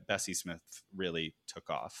 but Bessie Smith really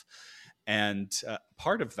took off. And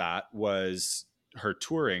part of that was her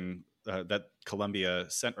touring that Columbia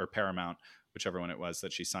sent, or Paramount, whichever one it was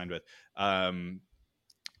that she signed with,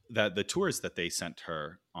 that the tours that they sent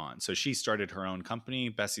her on. So she started her own company,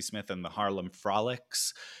 Bessie Smith and the Harlem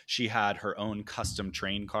Frolics. She had her own custom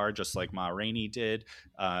train car, just like Ma Rainey did,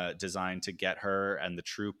 designed to get her and the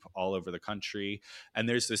troupe all over the country. And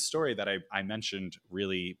there's this story that I mentioned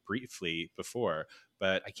really briefly before,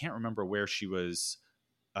 but I can't remember where she was.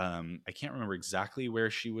 I can't remember exactly where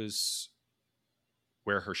she was,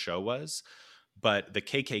 where her show was. but the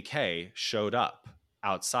KKK showed up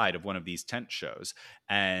outside of one of these tent shows,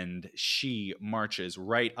 and she marches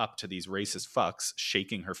right up to these racist fucks,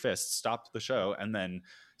 shaking her fists, stopped the show, and then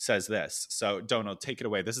says this. So, Donald, take it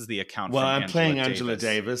away. This is the account Well, from I'm Angela playing Angela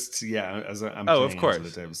Davis. Davis. Yeah, I'm Oh, of playing Angela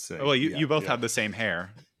course. Davis. Well, you, Yeah, you both yeah. have the same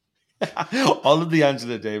hair. All of the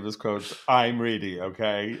Angela Davis quotes I'm reading,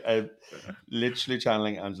 okay? Literally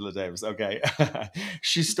channeling Angela Davis, okay?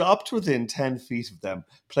 She stopped within 10 feet of them,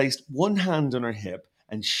 placed one hand on her hip,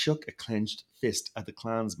 and shook a clenched fist at the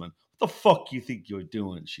Klansman. What the fuck you think you're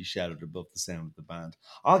doing? She shouted above the sound of the band.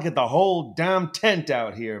 I'll get the whole damn tent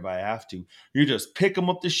out here if I have to. You just pick 'em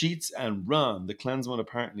up the sheets and run. The Klansman,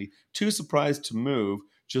 apparently too surprised to move,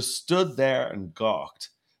 just stood there and gawked.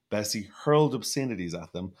 Bessie hurled obscenities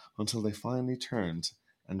at them until they finally turned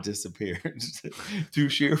and disappeared. Through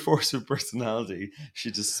sheer force of personality,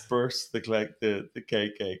 she dispersed the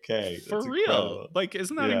KKK. For That's real. incredible. Like,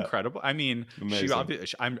 isn't that Yeah, incredible? I mean, she amazing.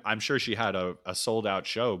 obviously, I'm sure she had a sold out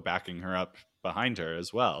show backing her up behind her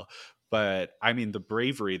as well. But I mean, the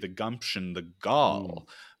bravery, the gumption, the Mm. gall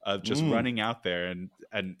of just Mm. running out there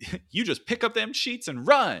and you just pick up them sheets and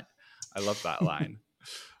run. I love that line.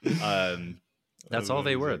 That's all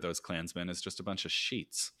they were, Amazing. those Klansmen, is just a bunch of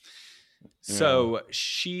sheets. Yeah. So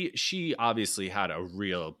she obviously had a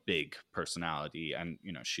real big personality, and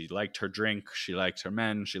she liked her drink, she liked her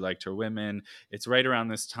men, she liked her women. It's right around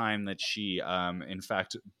this time that she in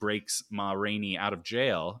fact breaks Ma Rainey out of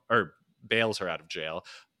jail, or bails her out of jail,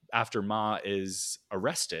 after Ma is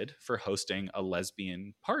arrested for hosting a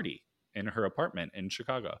lesbian party in her apartment in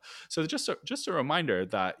Chicago. So just a reminder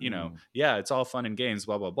that yeah, it's all fun and games,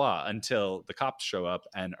 blah blah blah, until the cops show up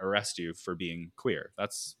and arrest you for being queer.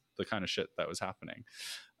 That's the kind of shit that was happening.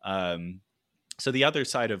 So the other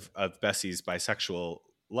side of Bessie's bisexual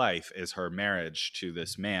life is her marriage to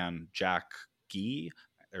this man, Jack Gee,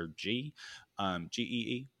 or G,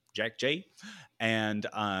 Gee, Jack J, and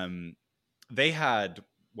they had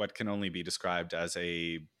what can only be described as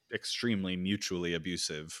a extremely mutually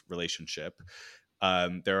abusive relationship.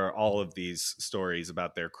 There are all of these stories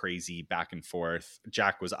about their crazy back and forth.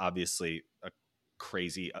 Jack was obviously a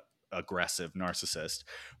crazy, aggressive narcissist,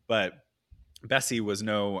 but Bessie was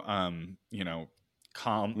no,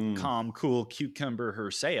 calm, cool cucumber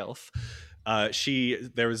herself.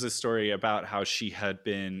 There was a story about how she had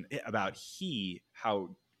been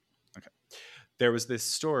there was this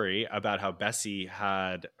story about how Bessie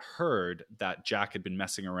had heard that Jack had been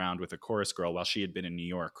messing around with a chorus girl while she had been in New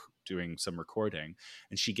York doing some recording.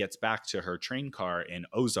 And she gets back to her train car in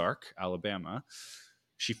Ozark, Alabama.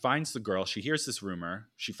 She finds the girl. She hears this rumor.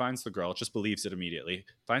 She finds the girl, just believes it immediately,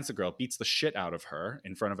 finds the girl, beats the shit out of her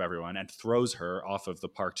in front of everyone, and throws her off of the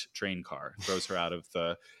parked train car, throws her out of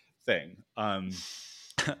the thing.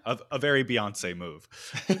 A very Beyonce move.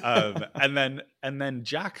 And then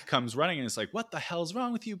Jack comes running and is like, what the hell's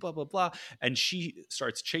wrong with you? Blah, blah, blah. And she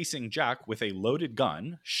starts chasing Jack with a loaded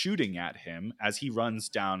gun, shooting at him as he runs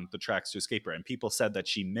down the tracks to escape her. And people said that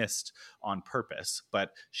she missed on purpose,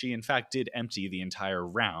 but she in fact did empty the entire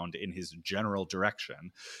round in his general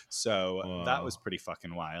direction. So that was pretty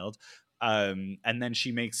fucking wild. And then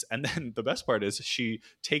the best part is she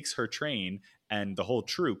takes her train and the whole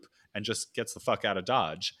troop and just gets the fuck out of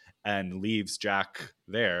Dodge and leaves Jack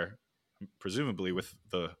there, presumably with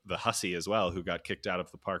the hussy as well, who got kicked out of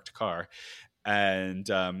the parked car. And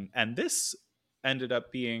this ended up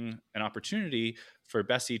being an opportunity for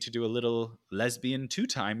Bessie to do a little lesbian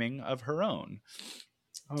two-timing of her own.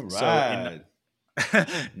 All right. So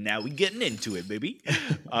now we getting into it, baby.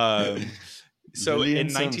 So Lillian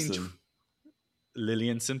in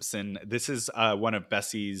Lillian Simpson, this is one of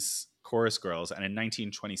Bessie's chorus girls, and in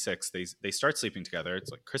 1926 they start sleeping together.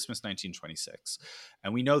 It's like Christmas 1926,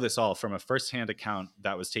 and we know this all from a firsthand account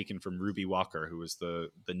that was taken from Ruby Walker, who was the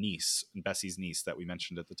niece, Bessie's niece, that we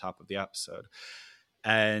mentioned at the top of the episode.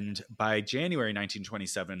 And by January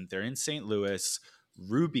 1927, they're in St. Louis.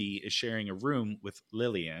 Ruby is sharing a room with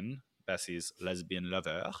Lillian, Bessie's lesbian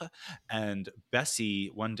lover, and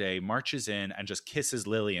Bessie one day marches in and just kisses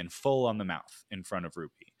Lillian full on the mouth in front of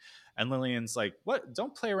Ruby. And Lillian's like, what?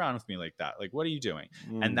 Don't play around with me like that. Like, what are you doing?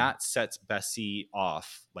 And that sets Bessie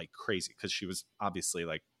off like crazy, because she was obviously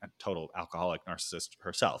like a total alcoholic narcissist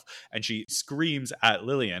herself. And she screams at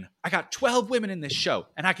Lillian, I got 12 women in this show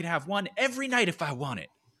and I can have one every night if I want it.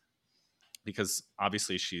 Because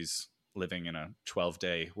obviously she's living in a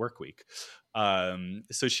 12-day work week.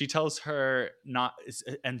 So she tells her not,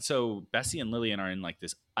 and so Bessie and Lillian are in like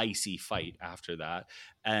this icy fight after that,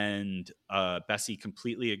 and Bessie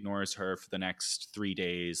completely ignores her for the next 3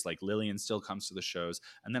 days. Like, Lillian still comes to the shows,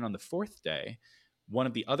 and then on the fourth day, one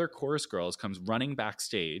of the other chorus girls comes running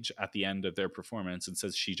backstage at the end of their performance and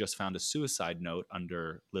says she just found a suicide note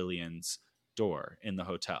under Lillian's door in the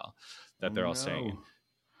hotel that they're all staying in.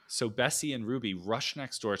 So Bessie and Ruby rush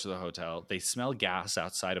next door to the hotel. They smell gas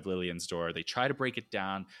outside of Lillian's door. They try to break it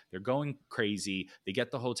down. They're going crazy. They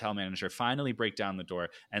get the hotel manager, finally break down the door,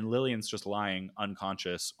 and Lillian's just lying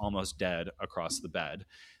unconscious, almost dead, across the bed.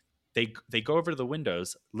 They go over to the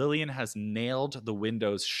windows. Lillian has nailed the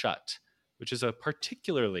windows shut, which is a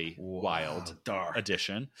particularly wild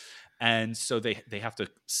addition. And so they have to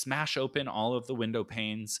smash open all of the window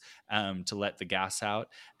panes to let the gas out.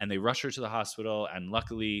 And they rush her to the hospital. And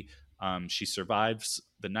luckily, she survives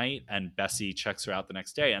the night. And Bessie checks her out the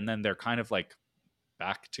next day. And then they're kind of like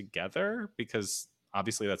back together, because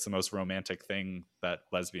obviously that's the most romantic thing that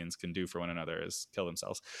lesbians can do for one another, is kill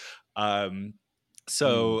themselves.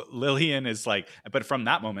 So Lillian is like, but from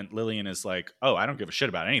that moment, Lillian is like, oh, I don't give a shit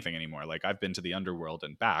about anything anymore. Like, I've been to the underworld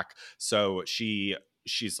and back. So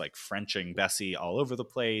she's like Frenching Bessie all over the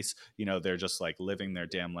place. You know, they're just like living their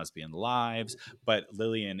damn lesbian lives. But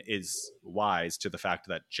Lillian is wise to the fact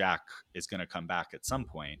that Jack is going to come back at some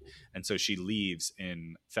point. And so she leaves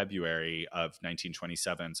in February of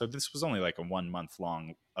 1927. So this was only like a 1 month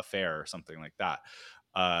long affair or something like that.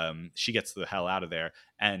 She gets the hell out of there.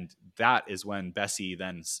 And that is when Bessie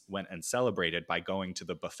then went and celebrated by going to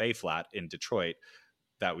the buffet flat in Detroit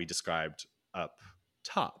that we described up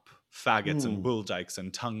top. Faggots and bull dykes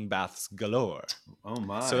and tongue baths galore. Oh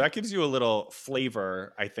my. So that gives you a little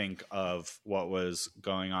flavor, I think, of what was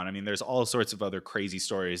going on. I mean, there's all sorts of other crazy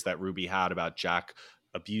stories that Ruby had about Jack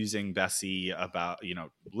abusing Bessie, about, you know,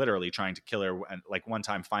 literally trying to kill her, and like one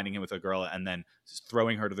time finding him with a girl and then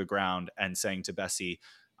throwing her to the ground and saying to Bessie,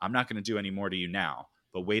 I'm not going to do any more to you now,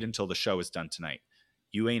 but wait until the show is done tonight.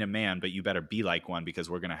 You ain't a man, but you better be like one, because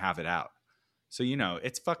we're going to have it out. So, you know,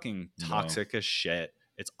 it's fucking toxic as shit.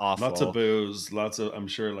 It's awful. Lots of booze, lots of, I'm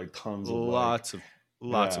sure, like tons of lots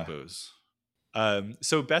of booze.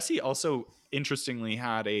 So Bessie also interestingly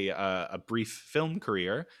had a brief film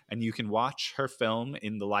career, and you can watch her film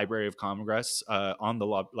in the Library of Congress on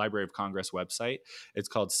the Library of Congress website. It's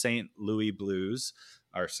called St. Louis Blues,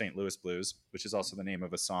 or St. Louis Blues, which is also the name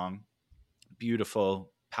of a song.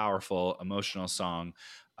 Beautiful, powerful, emotional song.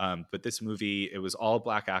 But this movie, it was all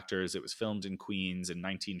black actors. It was filmed in Queens in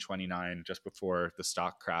 1929, just before the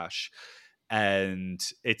stock crash. And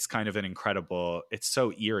it's kind of an incredible, it's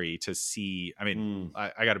so eerie to see. I mean,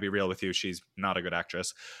 I got to be real with you. She's not a good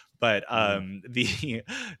actress, but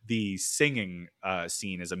the singing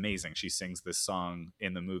scene is amazing. She sings this song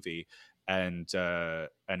in the movie. And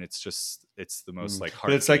it's just, it's the most like,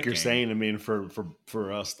 but it's like you're saying, I mean,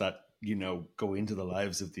 for us that, you know, go into the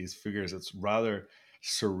lives of these figures, it's rather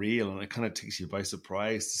surreal, and it kind of takes you by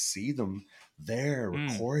surprise to see them there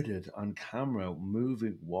recorded on camera,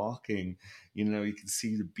 moving, walking. You know, you can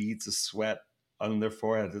see the beads of sweat on their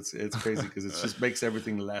forehead. It's crazy, because it just makes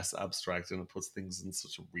everything less abstract, and it puts things in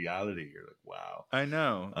such a reality. You're like, wow. I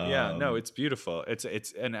know. Yeah, no, it's beautiful. It's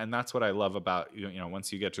and that's what I love about, you know,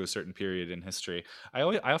 once you get to a certain period in history. I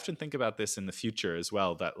often think about this in the future as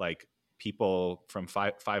well, that like people from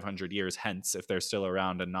 500 years hence, if they're still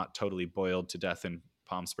around and not totally boiled to death in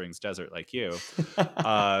Palm Springs desert like you,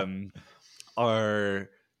 are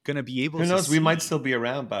going to be able to. Who knows? See. We might still be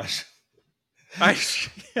around, Bash.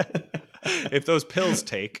 If those pills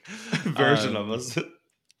take version of us.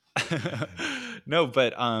 No,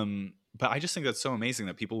 but I just think that's so amazing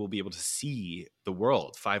that people will be able to see the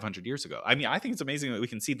world 500 years ago. I mean, I think it's amazing that we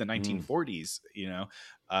can see the 1940s, you know,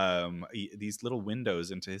 these little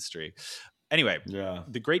windows into history. Anyway,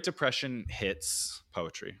 the Great Depression hits.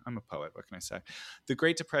 Poetry. I'm a poet. What can I say? The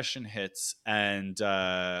Great Depression hits, and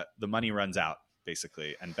the money runs out,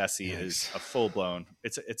 basically. And Bessie is a full-blown.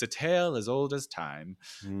 It's a tale as old as time.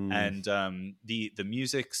 And the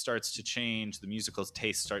music starts to change. The musical's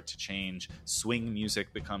tastes start to change. Swing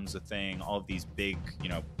music becomes a thing. All of these big, you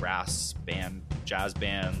know, brass band, jazz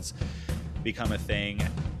bands become a thing.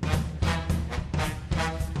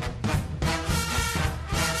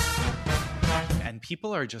 And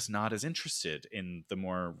people are just not as interested in the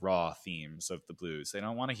more raw themes of the blues. They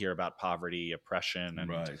don't want to hear about poverty, oppression,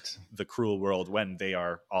 and the cruel world when they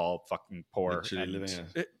are all fucking poor.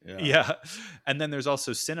 Yeah. And then there's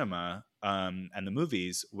also cinema and the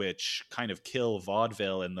movies, which kind of kill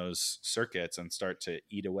vaudeville in those circuits and start to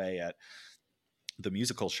eat away at the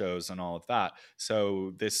musical shows and all of that.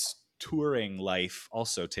 So this touring life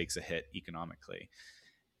also takes a hit economically.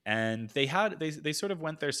 And they sort of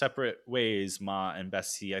went their separate ways, Ma and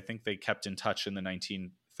Bessie. I think they kept in touch in the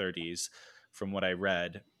 1930s, from what I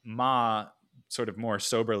read. Ma sort of more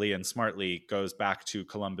soberly and smartly goes back to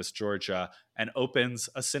Columbus, Georgia, and opens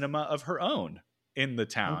a cinema of her own in the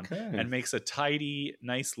town and makes a tidy,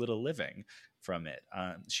 nice little living from it.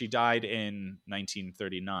 She died in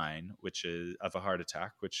 1939, which is of a heart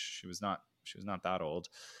attack, which she was not that old.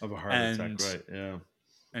 Of a heart attack, right? Yeah.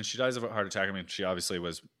 And she dies of a heart attack. I mean, she obviously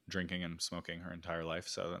was drinking and smoking her entire life,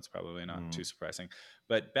 so that's probably not too surprising.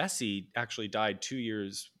 But Bessie actually died 2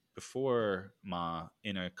 years before Ma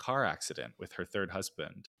in a car accident with her third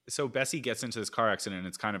husband. So Bessie gets into this car accident, and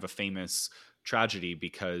it's kind of a famous tragedy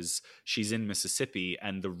because she's in Mississippi,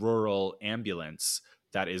 and the rural ambulance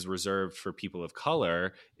that is reserved for people of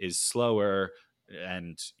color is slower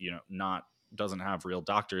and, not doesn't have real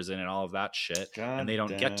doctors in it, all of that shit. And they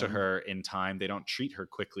don't get to her in time. They don't treat her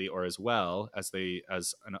quickly or as well as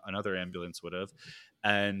another ambulance would have.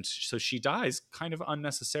 And so she dies kind of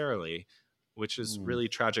unnecessarily, which is really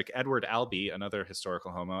tragic. Edward Albee, another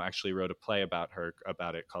historical homo, actually wrote a play about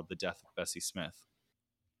it called The Death of Bessie Smith.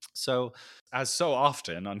 So, as so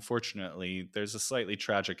often, unfortunately, there's a slightly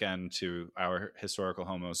tragic end to our historical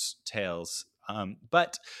homos tales.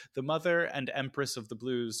 But the mother and empress of the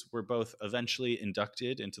blues were both eventually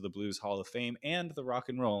inducted into the Blues Hall of Fame and the Rock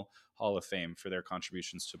and Roll Hall of Fame for their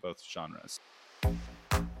contributions to both genres.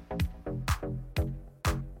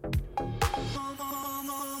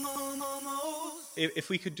 If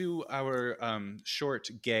we could do our short,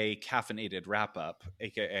 gay, caffeinated wrap-up,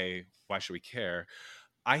 aka Why Should We Care?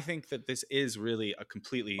 I think that this is really a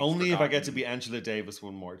completely only if I get to be Angela Davis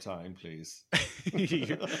one more time, please.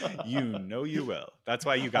 you know you will. That's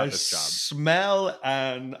why you got this job. Smell,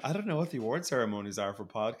 and I don't know what the award ceremonies are for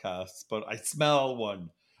podcasts, but I smell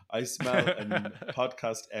one. I smell a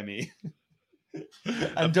podcast Emmy.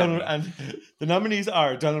 And the nominees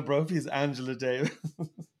are Donald Brophy's Angela Davis.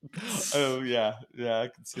 Oh yeah,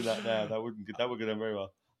 I can see that now. That would go down very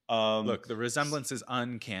well. Look, the resemblance is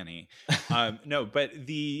uncanny. No, but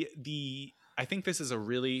I think this is a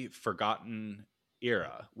really forgotten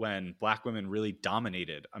era when Black women really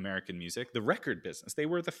dominated American music, the record business. They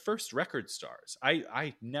were the first record stars.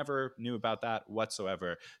 I never knew about that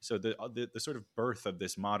whatsoever. So the sort of birth of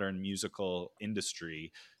this modern musical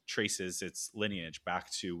industry traces its lineage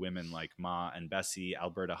back to women like Ma and Bessie,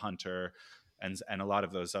 Alberta Hunter, and a lot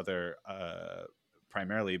of those other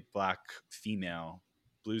primarily Black female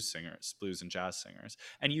blues and jazz singers.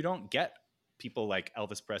 And you don't get people like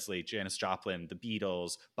Elvis Presley, Janis Joplin, the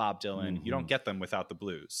Beatles, Bob Dylan. You don't get them without the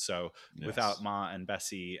blues. So without Ma and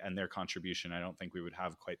Bessie and their contribution, I don't think we would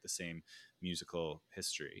have quite the same musical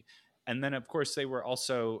history. And then, of course, they were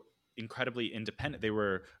also incredibly independent. They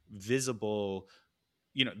were visible,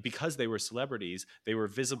 because they were celebrities, they were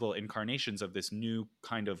visible incarnations of this new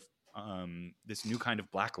kind of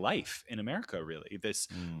Black life in America. Really,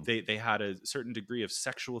 they had a certain degree of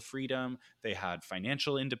sexual freedom. They had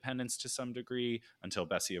financial independence to some degree, until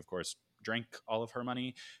Bessie, of course, drank all of her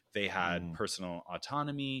money. They had personal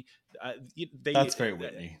autonomy. That's very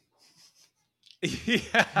Whitney.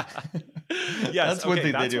 Yeah. Yes. That's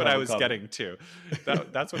okay, that's what I was getting to.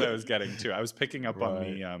 That's what I was getting to. I was picking up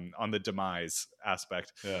on the demise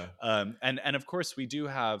aspect. Yeah. And of course we do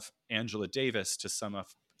have Angela Davis to sum up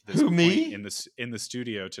this Who, point me? in the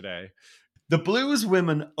studio today. The blues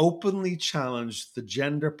women openly challenged the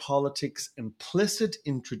gender politics implicit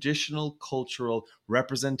in traditional cultural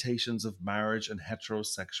representations of marriage and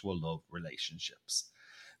heterosexual love relationships.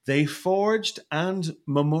 They forged and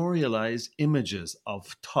memorialized images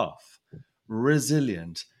of tough,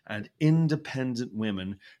 resilient, and independent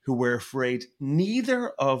women who were afraid neither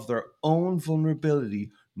of their own vulnerability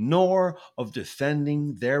nor of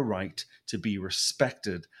defending their right to be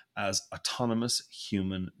respected as autonomous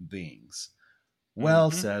human beings. Well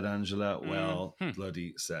said, Angela. Well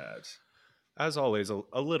bloody said. As always,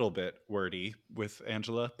 a little bit wordy with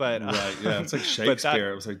Angela, but right, yeah, it's like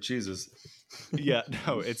Shakespeare. It was like Jesus. Yeah,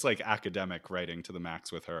 no, it's like academic writing to the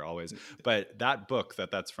max with her always. But that book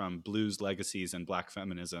that's from, Blues, Legacies, and Black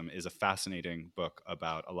Feminism, is a fascinating book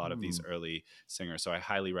about a lot of these early singers. So I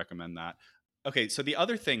highly recommend that. Okay, so the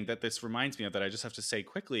other thing that this reminds me of that I just have to say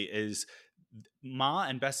quickly is Ma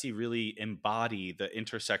and Bessie really embody the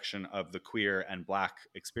intersection of the queer and Black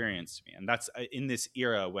experience to me. And that's in this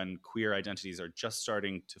era when queer identities are just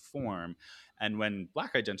starting to form, and when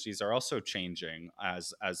Black identities are also changing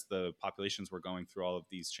as the populations were going through all of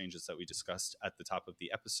these changes that we discussed at the top of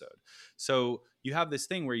the episode. So you have this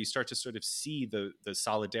thing where you start to sort of see the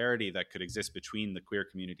solidarity that could exist between the queer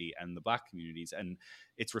community and the Black communities. And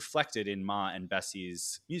it's reflected in Ma and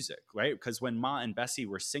Bessie's music, right? Because when Ma and Bessie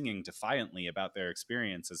were singing defiantly about their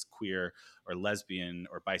experience as queer or lesbian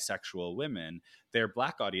or bisexual women, their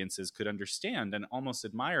Black audiences could understand and almost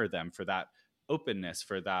admire them for that openness,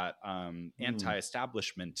 for that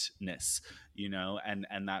anti-establishmentness, you know, and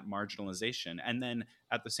that marginalization. And then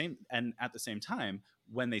at the same time,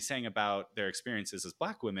 when they sang about their experiences as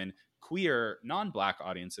Black women, queer non-Black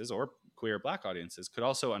audiences or queer Black audiences could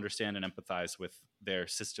also understand and empathize with their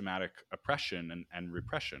systematic oppression and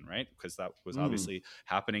repression, right? Because that was obviously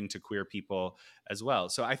happening to queer people as well.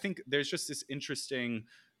 So I think there's just this interesting,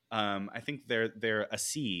 I think they're a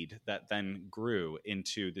seed that then grew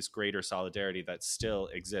into this greater solidarity that still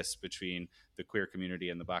exists between the queer community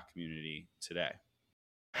and the Black community today.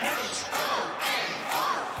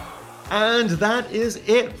 And that is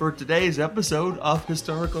it for today's episode of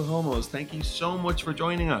Historical Homos. Thank you so much for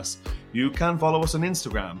joining us. You can follow us on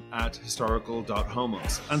Instagram at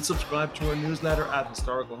historical.homos and subscribe to our newsletter at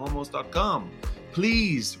historicalhomos.com.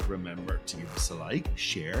 Please remember to give us a like,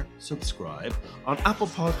 share, subscribe on Apple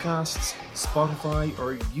Podcasts, Spotify,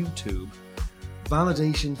 or YouTube.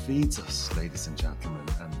 Validation feeds us, ladies and gentlemen,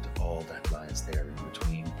 and all that lies there in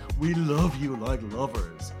between. We love you like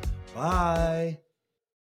lovers. Bye.